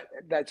 But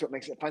that's what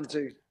makes it fun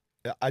too.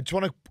 Yeah, I just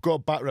want to go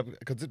back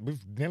because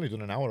we've nearly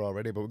done an hour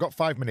already, but we've got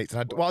 5 minutes.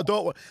 And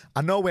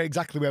I know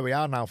exactly where we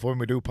are now for when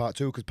we do part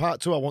 2, because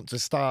part 2 I want to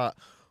start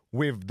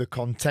with the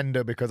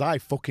Contender because I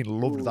fucking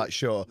loved that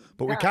show.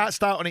 But we can't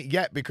start on it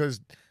yet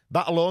because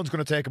that alone's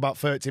going to take about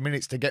 30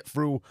 minutes to get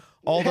through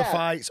all the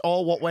fights,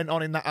 all what went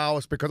on in that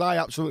house, because I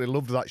absolutely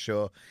loved that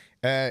show.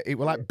 It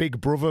was like Big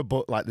Brother,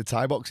 but like the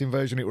Thai boxing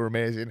version, it were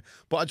amazing.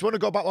 But I just want to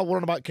go back to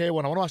one about K1.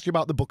 I want to ask you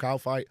about the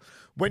Bukaw fight.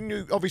 When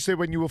you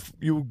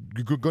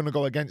were going to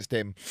go against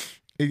him,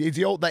 is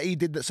the ult that he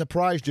did that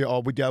surprised you,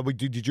 or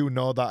did you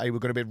know that he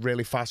was going to be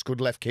really fast, good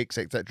left kicks,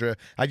 etc.?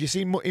 Had you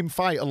seen him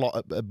fight a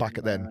lot back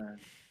at then?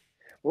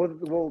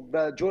 Well,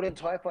 the Jordan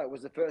Thai fight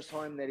was the first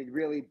time that he'd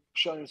really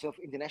shown himself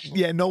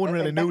internationally. Yeah, no one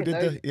really knew, did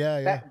they?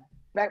 Yeah.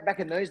 Back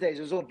in those days,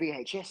 it was all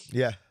VHS.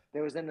 Yeah.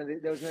 There was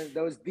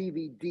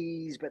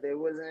DVDs, but it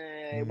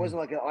wasn't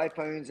like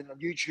iPhones and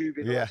YouTube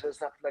and all that sort of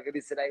stuff like it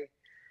is today.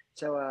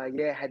 So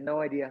had no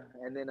idea.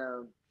 And then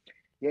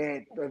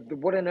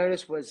what I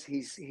noticed was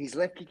his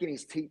left kick and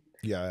his teeth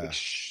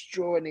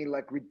extraordinary,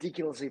 like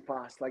ridiculously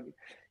fast. Like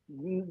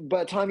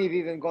by the time you've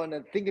even gone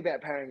to think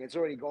about parrying, it's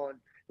already gone.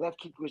 Left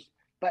kick was,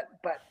 but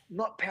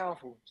not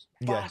powerful,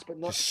 fast, but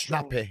not just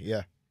strong. snappy.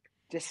 Yeah,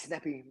 just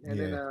snappy. And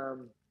Yeah.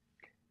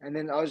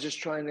 then I was just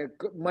trying to.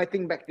 My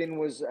thing back then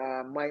was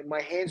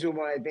my hands were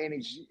my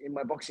advantage in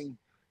my boxing.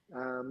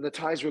 The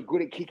Thais were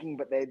good at kicking,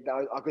 but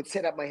I could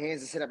set up my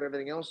hands and set up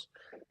everything else.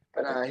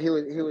 But he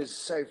was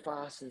so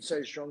fast and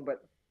so strong.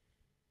 But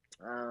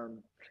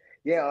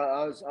yeah,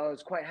 I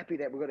was quite happy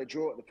that we got a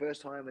draw at the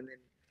first time, and then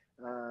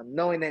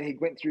knowing that he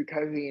went through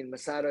Kohi and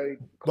Masato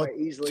but quite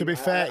easily. to be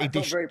fair, I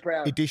felt very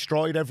proud. he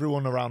destroyed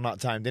everyone around that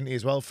time, didn't he?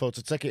 As well, so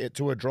to take it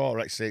to a draw,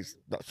 actually,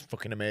 that's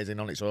fucking amazing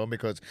on its own.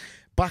 Because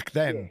back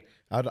then,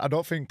 I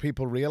don't think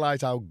people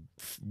realise how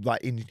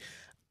like in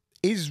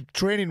his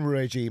training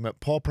regime at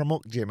Paul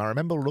Pramuk Gym. I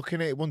remember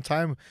looking at it one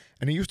time,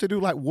 and he used to do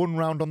like one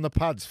round on the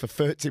pads for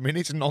 30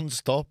 minutes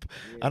non-stop.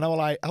 And I was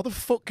like, how the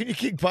fuck can you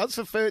kick pads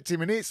for 30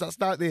 minutes? That's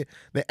like the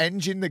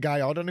engine the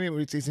guy on. I mean,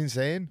 it's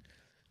insane.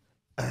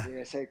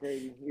 Yeah, so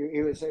crazy.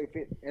 He was so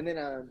fit. And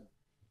then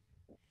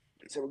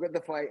so we got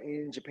the fight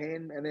in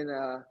Japan, and then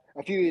a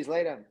few years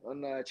later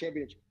on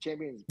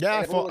Champions. Yeah,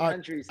 I fought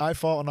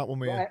on that one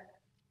with you.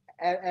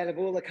 Out of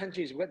all the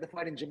countries, we got the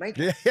fight in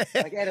Jamaica. Yeah.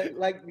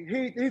 Like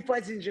who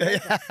fights in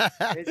Jamaica?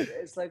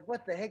 It's like,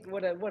 what the heck?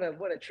 What a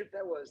trip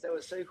that was. That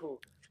was so cool.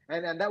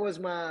 And that was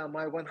my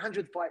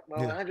 100th fight. My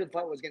 100th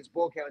fight was against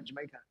Borkow in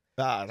Jamaica.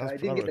 So I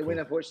didn't get the win,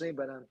 unfortunately.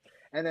 But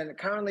and then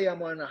currently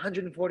I'm on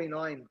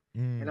 149,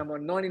 and I'm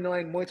on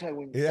 99 Muay Thai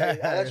wins. Yeah, so,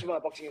 that's for my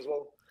boxing as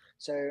well.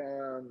 So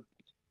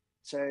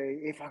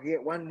if I could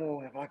get one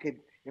more, if I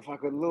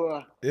could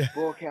lure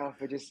Borkow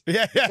for just so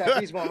if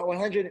he's my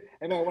 100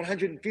 and my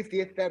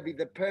 150th, that'd be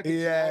the perfect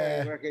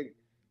scenario where I could.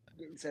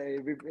 So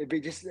it'd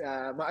be just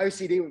my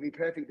OCD would be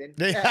perfect then.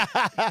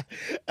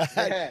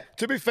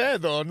 To be fair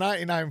though,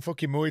 99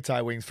 fucking Muay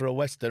Thai wins for a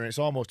Western, it's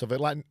almost of it.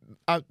 Like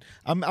I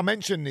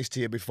mentioned this to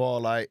you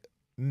before. Like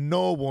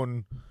no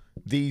one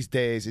these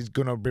days is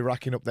gonna be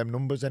racking up them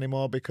numbers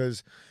anymore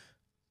because.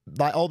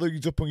 Like all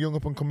these young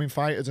up and coming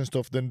fighters and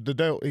stuff, then they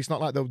don't. It's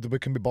not like they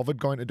can be bothered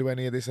going to do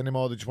any of this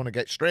anymore. They just want to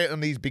get straight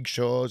on these big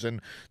shows,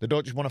 and they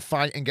don't just want to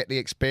fight and get the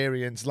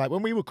experience. Like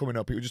when we were coming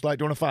up, it was just like,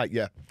 "Do you want to fight?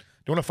 Yeah.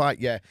 Do you want to fight?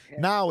 Yeah."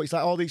 Now it's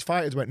like all these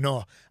fighters went,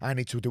 "No, I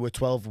need to do a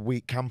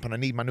 12-week camp, and I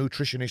need my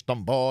nutritionist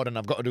on board, and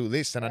I've got to do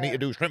this, and I need to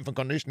do strength and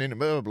conditioning, and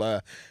blah blah blah."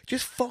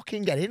 Just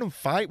fucking get in and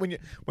fight. When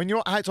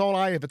you're, that's all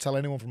I ever tell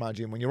anyone from our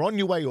gym. When you're on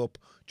your way up,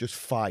 just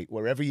fight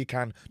wherever you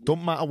can.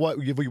 Don't matter what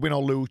you win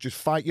or lose. Just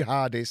fight your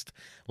hardest.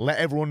 Let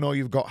everyone know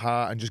you've got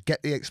heart, and just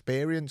get the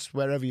experience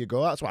wherever you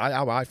go. That's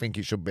how I think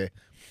it should be.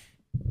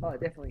 Oh,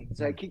 definitely.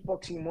 So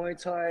kickboxing,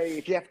 Muay Thai.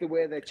 If you have to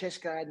wear the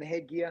chest guard and the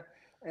headgear,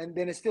 and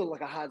then it's still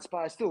like a hard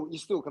spar. You're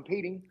still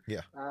competing.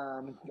 Yeah.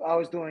 I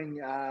was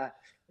doing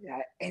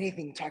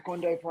anything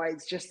taekwondo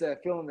fights just to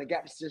fill in the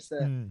gaps, just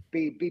to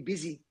be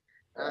busy,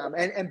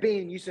 and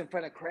being used in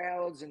front of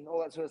crowds and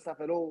all that sort of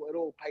stuff. It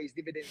all pays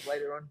dividends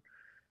later on.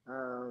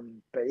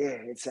 But yeah,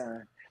 it's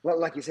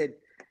like you said.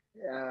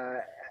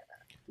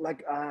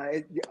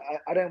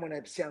 I don't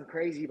want to sound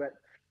crazy, but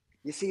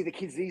you see the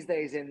kids these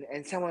days,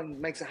 and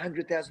someone makes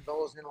 $100,000, and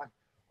they're like,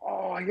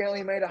 "Oh, he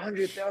only made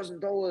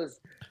 $100,000,"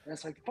 and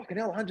it's like, fucking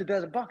hell,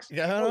 $100,000.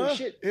 Yeah, holy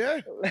shit.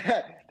 Yeah,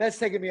 that's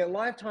taken me a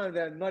lifetime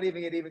to not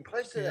even get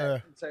close to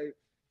that. So,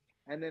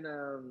 and then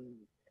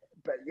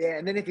but yeah,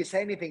 and then if you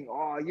say anything,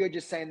 "Oh, you're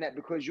just saying that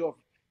because you're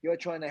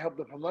trying to help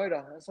the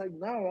promoter." It's like,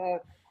 no,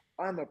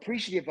 I'm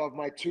appreciative of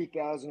my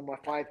 2,000 or my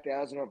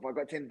 5,000, or if I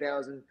got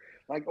 10,000,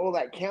 like all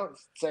that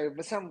counts. So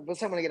for someone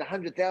to get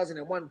 100,000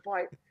 in one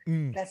fight,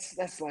 that's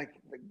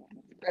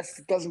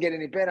doesn't get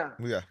any better.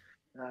 Yeah.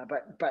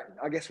 But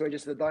I guess we're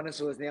just the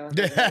dinosaurs now.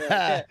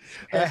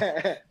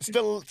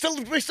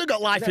 We still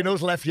got life in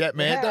us left yet,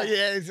 mate.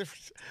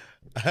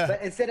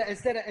 But instead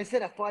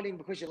of fighting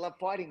because you love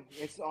fighting,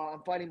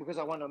 I'm fighting because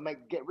I want to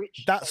get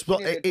rich. That's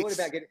what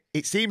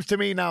it seems to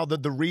me now,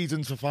 that the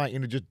reasons for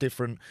fighting are just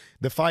different.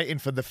 They're fighting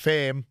for the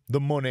fame, the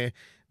money,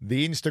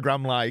 the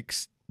Instagram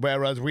likes,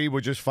 whereas we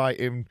were just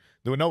fighting.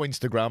 There were no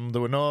Instagram,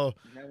 there were no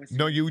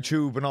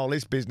YouTube and all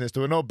this business.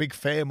 There were no big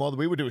fame. All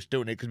we were just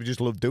doing it because we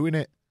just loved doing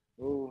it.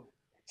 Ooh.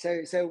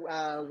 So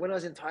when I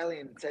was in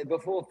Thailand, so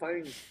before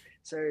phones,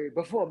 so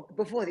before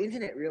the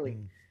internet, really.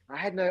 I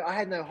had no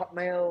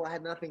Hotmail. I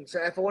had nothing.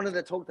 So if I wanted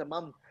to talk to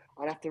Mum,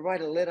 I'd have to write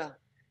a letter,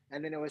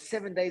 and then it was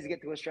 7 days to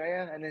get to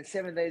Australia, and then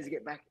 7 days to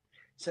get back.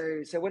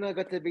 So when I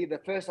got to be the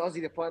first Aussie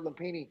to fight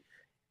Lumpini,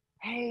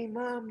 "Hey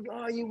Mum,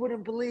 oh, you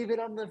wouldn't believe it,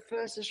 I'm the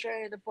first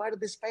Australian to fight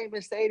at this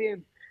famous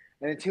stadium."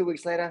 And then 2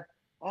 weeks later,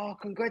 "Oh,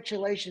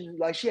 congratulations!"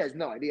 Like she has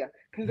no idea.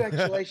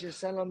 "Congratulations,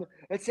 son!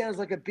 It sounds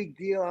like a big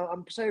deal.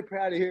 I'm so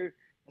proud of you."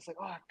 It's like,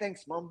 "Oh,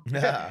 thanks, Mum."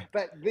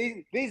 But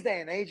these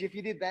day and age, if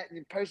you did that and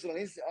you posted on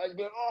Insta, I'd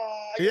be like,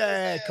 "Oh,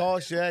 yeah, of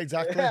course, yeah,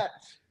 exactly."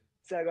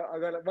 So I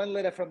got one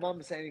letter from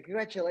Mum saying,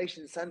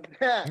 "Congratulations, son."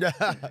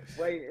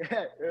 Wait,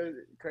 it was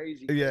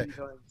crazy. Yeah.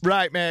 Times.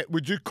 Right, mate. We're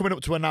just coming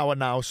up to an hour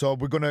now, so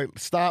we're gonna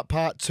start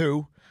part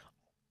 2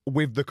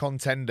 with the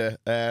contender,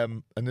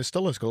 and there's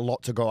still a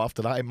lot to go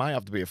after that. It might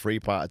have to be a free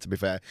party, to be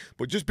fair.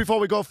 But just before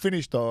we go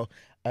finish, though,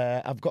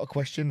 I've got a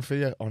question for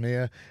you on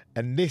here,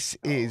 and this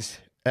is...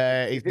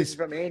 this is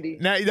from Andy.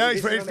 No,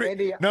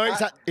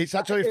 it's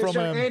actually from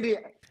Andy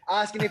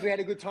asking if we had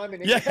a good time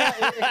in it.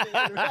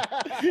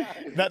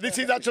 Now, this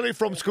is actually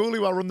from school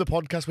who I run the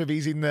podcast with.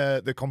 He's in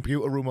the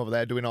computer room over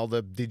there doing all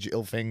the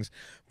digital things.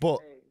 But,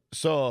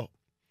 so...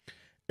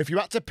 If you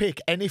had to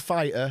pick any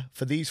fighter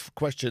for these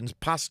questions,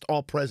 past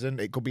or present,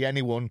 it could be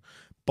anyone,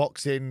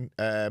 boxing,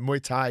 Muay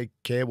Thai,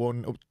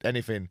 K1,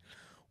 anything.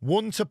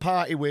 One to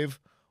party with,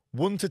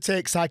 one to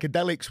take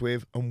psychedelics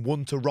with, and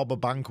one to rob a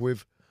bank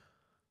with.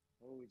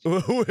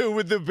 Who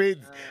would there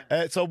be?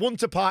 So one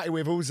to party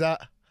with, who's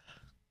that?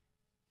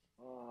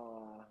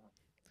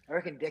 I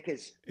reckon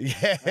Deckers.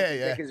 Yeah.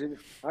 Deckers.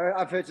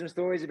 I've heard some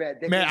stories about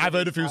Deckers. Mate, I've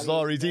heard a few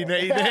stories.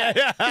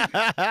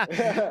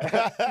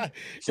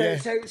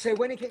 So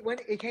when he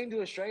came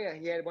to Australia,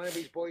 he had one of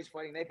his boys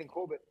fighting Nathan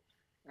Corbett.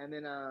 And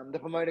then the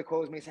promoter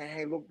calls me saying,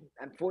 hey, look,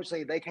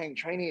 unfortunately, they can't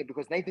train here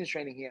because Nathan's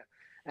training here.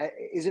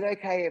 Is it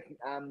okay if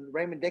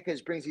Raymond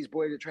Deckers brings his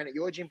boy to train at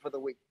your gym for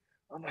the week?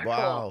 I'm like,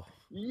 wow.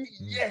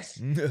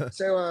 Yes.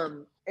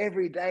 So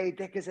every day,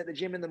 Deckers at the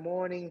gym in the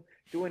morning,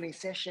 doing his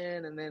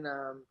session, and then...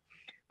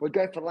 we'd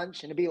go for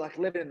lunch and it'd be like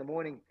 11 in the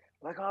morning.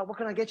 Like, oh, what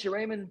can I get you,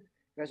 Raymond?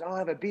 He goes, I'll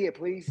have a beer,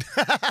 please.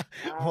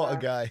 What a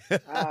guy.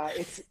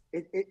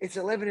 It's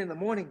 11 in the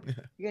morning.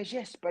 He goes,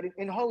 yes, but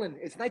in Holland,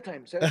 it's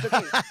nighttime, so it's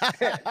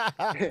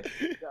okay.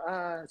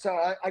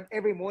 So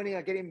every morning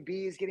I get him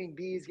beers.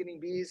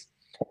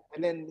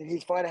 And then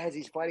his fighter has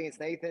his fight against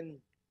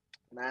Nathan.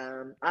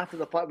 After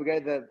the fight, we go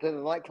to the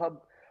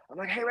nightclub. I'm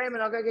like, hey,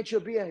 Raymond, I'll go get you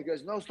a beer. He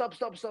goes, no, stop.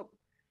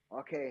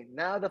 Okay,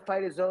 now the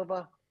fight is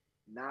over.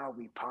 Now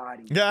we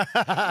party.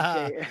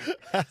 Okay.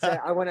 So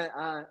I want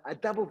a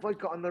double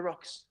vodka on the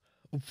rocks.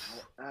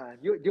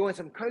 You want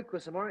some Coke or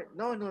some orange?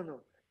 No.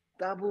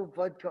 Double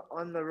vodka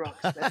on the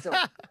rocks. That's all.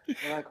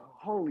 I'm like,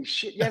 holy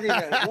shit. You haven't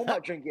even had a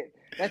warm-up drink yet.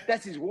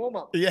 That's his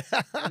warm-up. Yeah.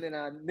 And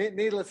then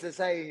needless to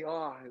say,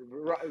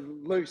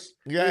 loose.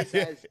 Yeah. Loose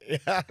as,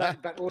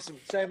 but awesome.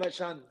 So much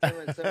fun.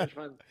 So much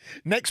fun.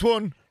 Next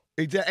one.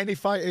 Is there any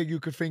fighter you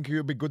could think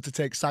would be good to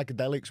take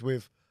psychedelics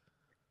with?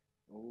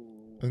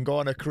 And go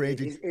on a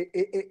crazy...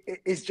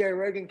 Is Joe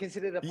Rogan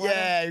considered a fighter?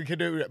 Yeah, you can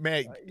do it,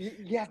 mate.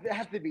 You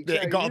have to be. Joe.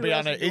 It's got to be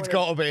on it. It's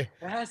got to be. It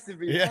has to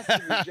be. It has to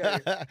be Joe.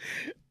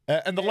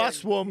 And the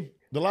last one.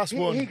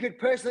 He could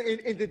personally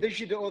introduce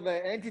you to all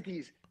the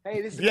entities.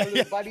 Hey, this is my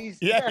little buddies.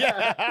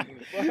 Yeah.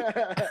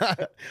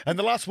 And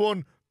the last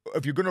one,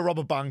 if you're going to rob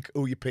a bank,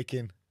 who are you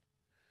picking?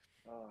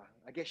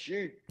 I guess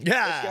you.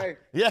 Yeah. Let's go.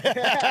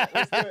 Yeah.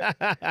 Let's do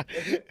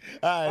it.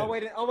 I'll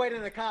wait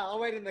in the car.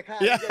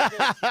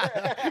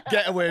 Yeah.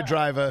 Getaway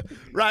driver.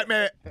 Right,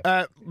 mate.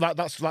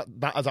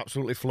 That has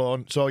absolutely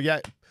flown. So,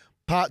 yeah,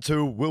 part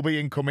 2 will be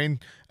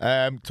incoming.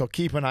 So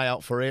keep an eye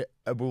out for it.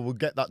 We'll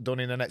get that done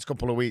in the next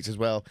couple of weeks as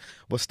well.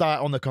 We'll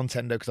start on the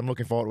contender because I'm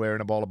looking forward to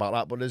hearing a ball about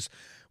that. But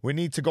we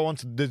need to go on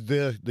to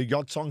the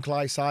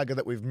Yodsonklai saga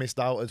that we've missed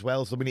out as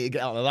well. So we need to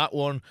get out of that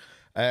one.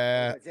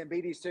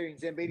 Zambides too.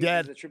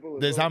 Zambides is a triple.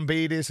 There's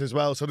Zambides as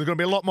well. So there's going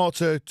to be a lot more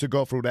to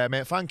go through there,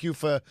 mate. Thank you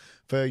for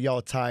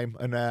your time,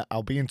 and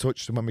I'll be in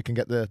touch when we can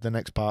get the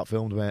next part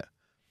filmed, mate.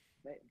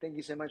 Thank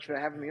you so much for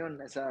having me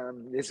on.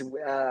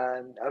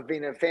 I've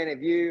been a fan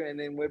of you, and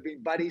then we've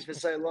been buddies for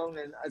so long,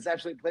 and it's an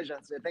absolute pleasure.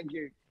 So thank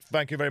you.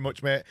 Thank you very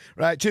much, mate.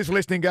 Right, cheers for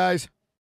listening, guys.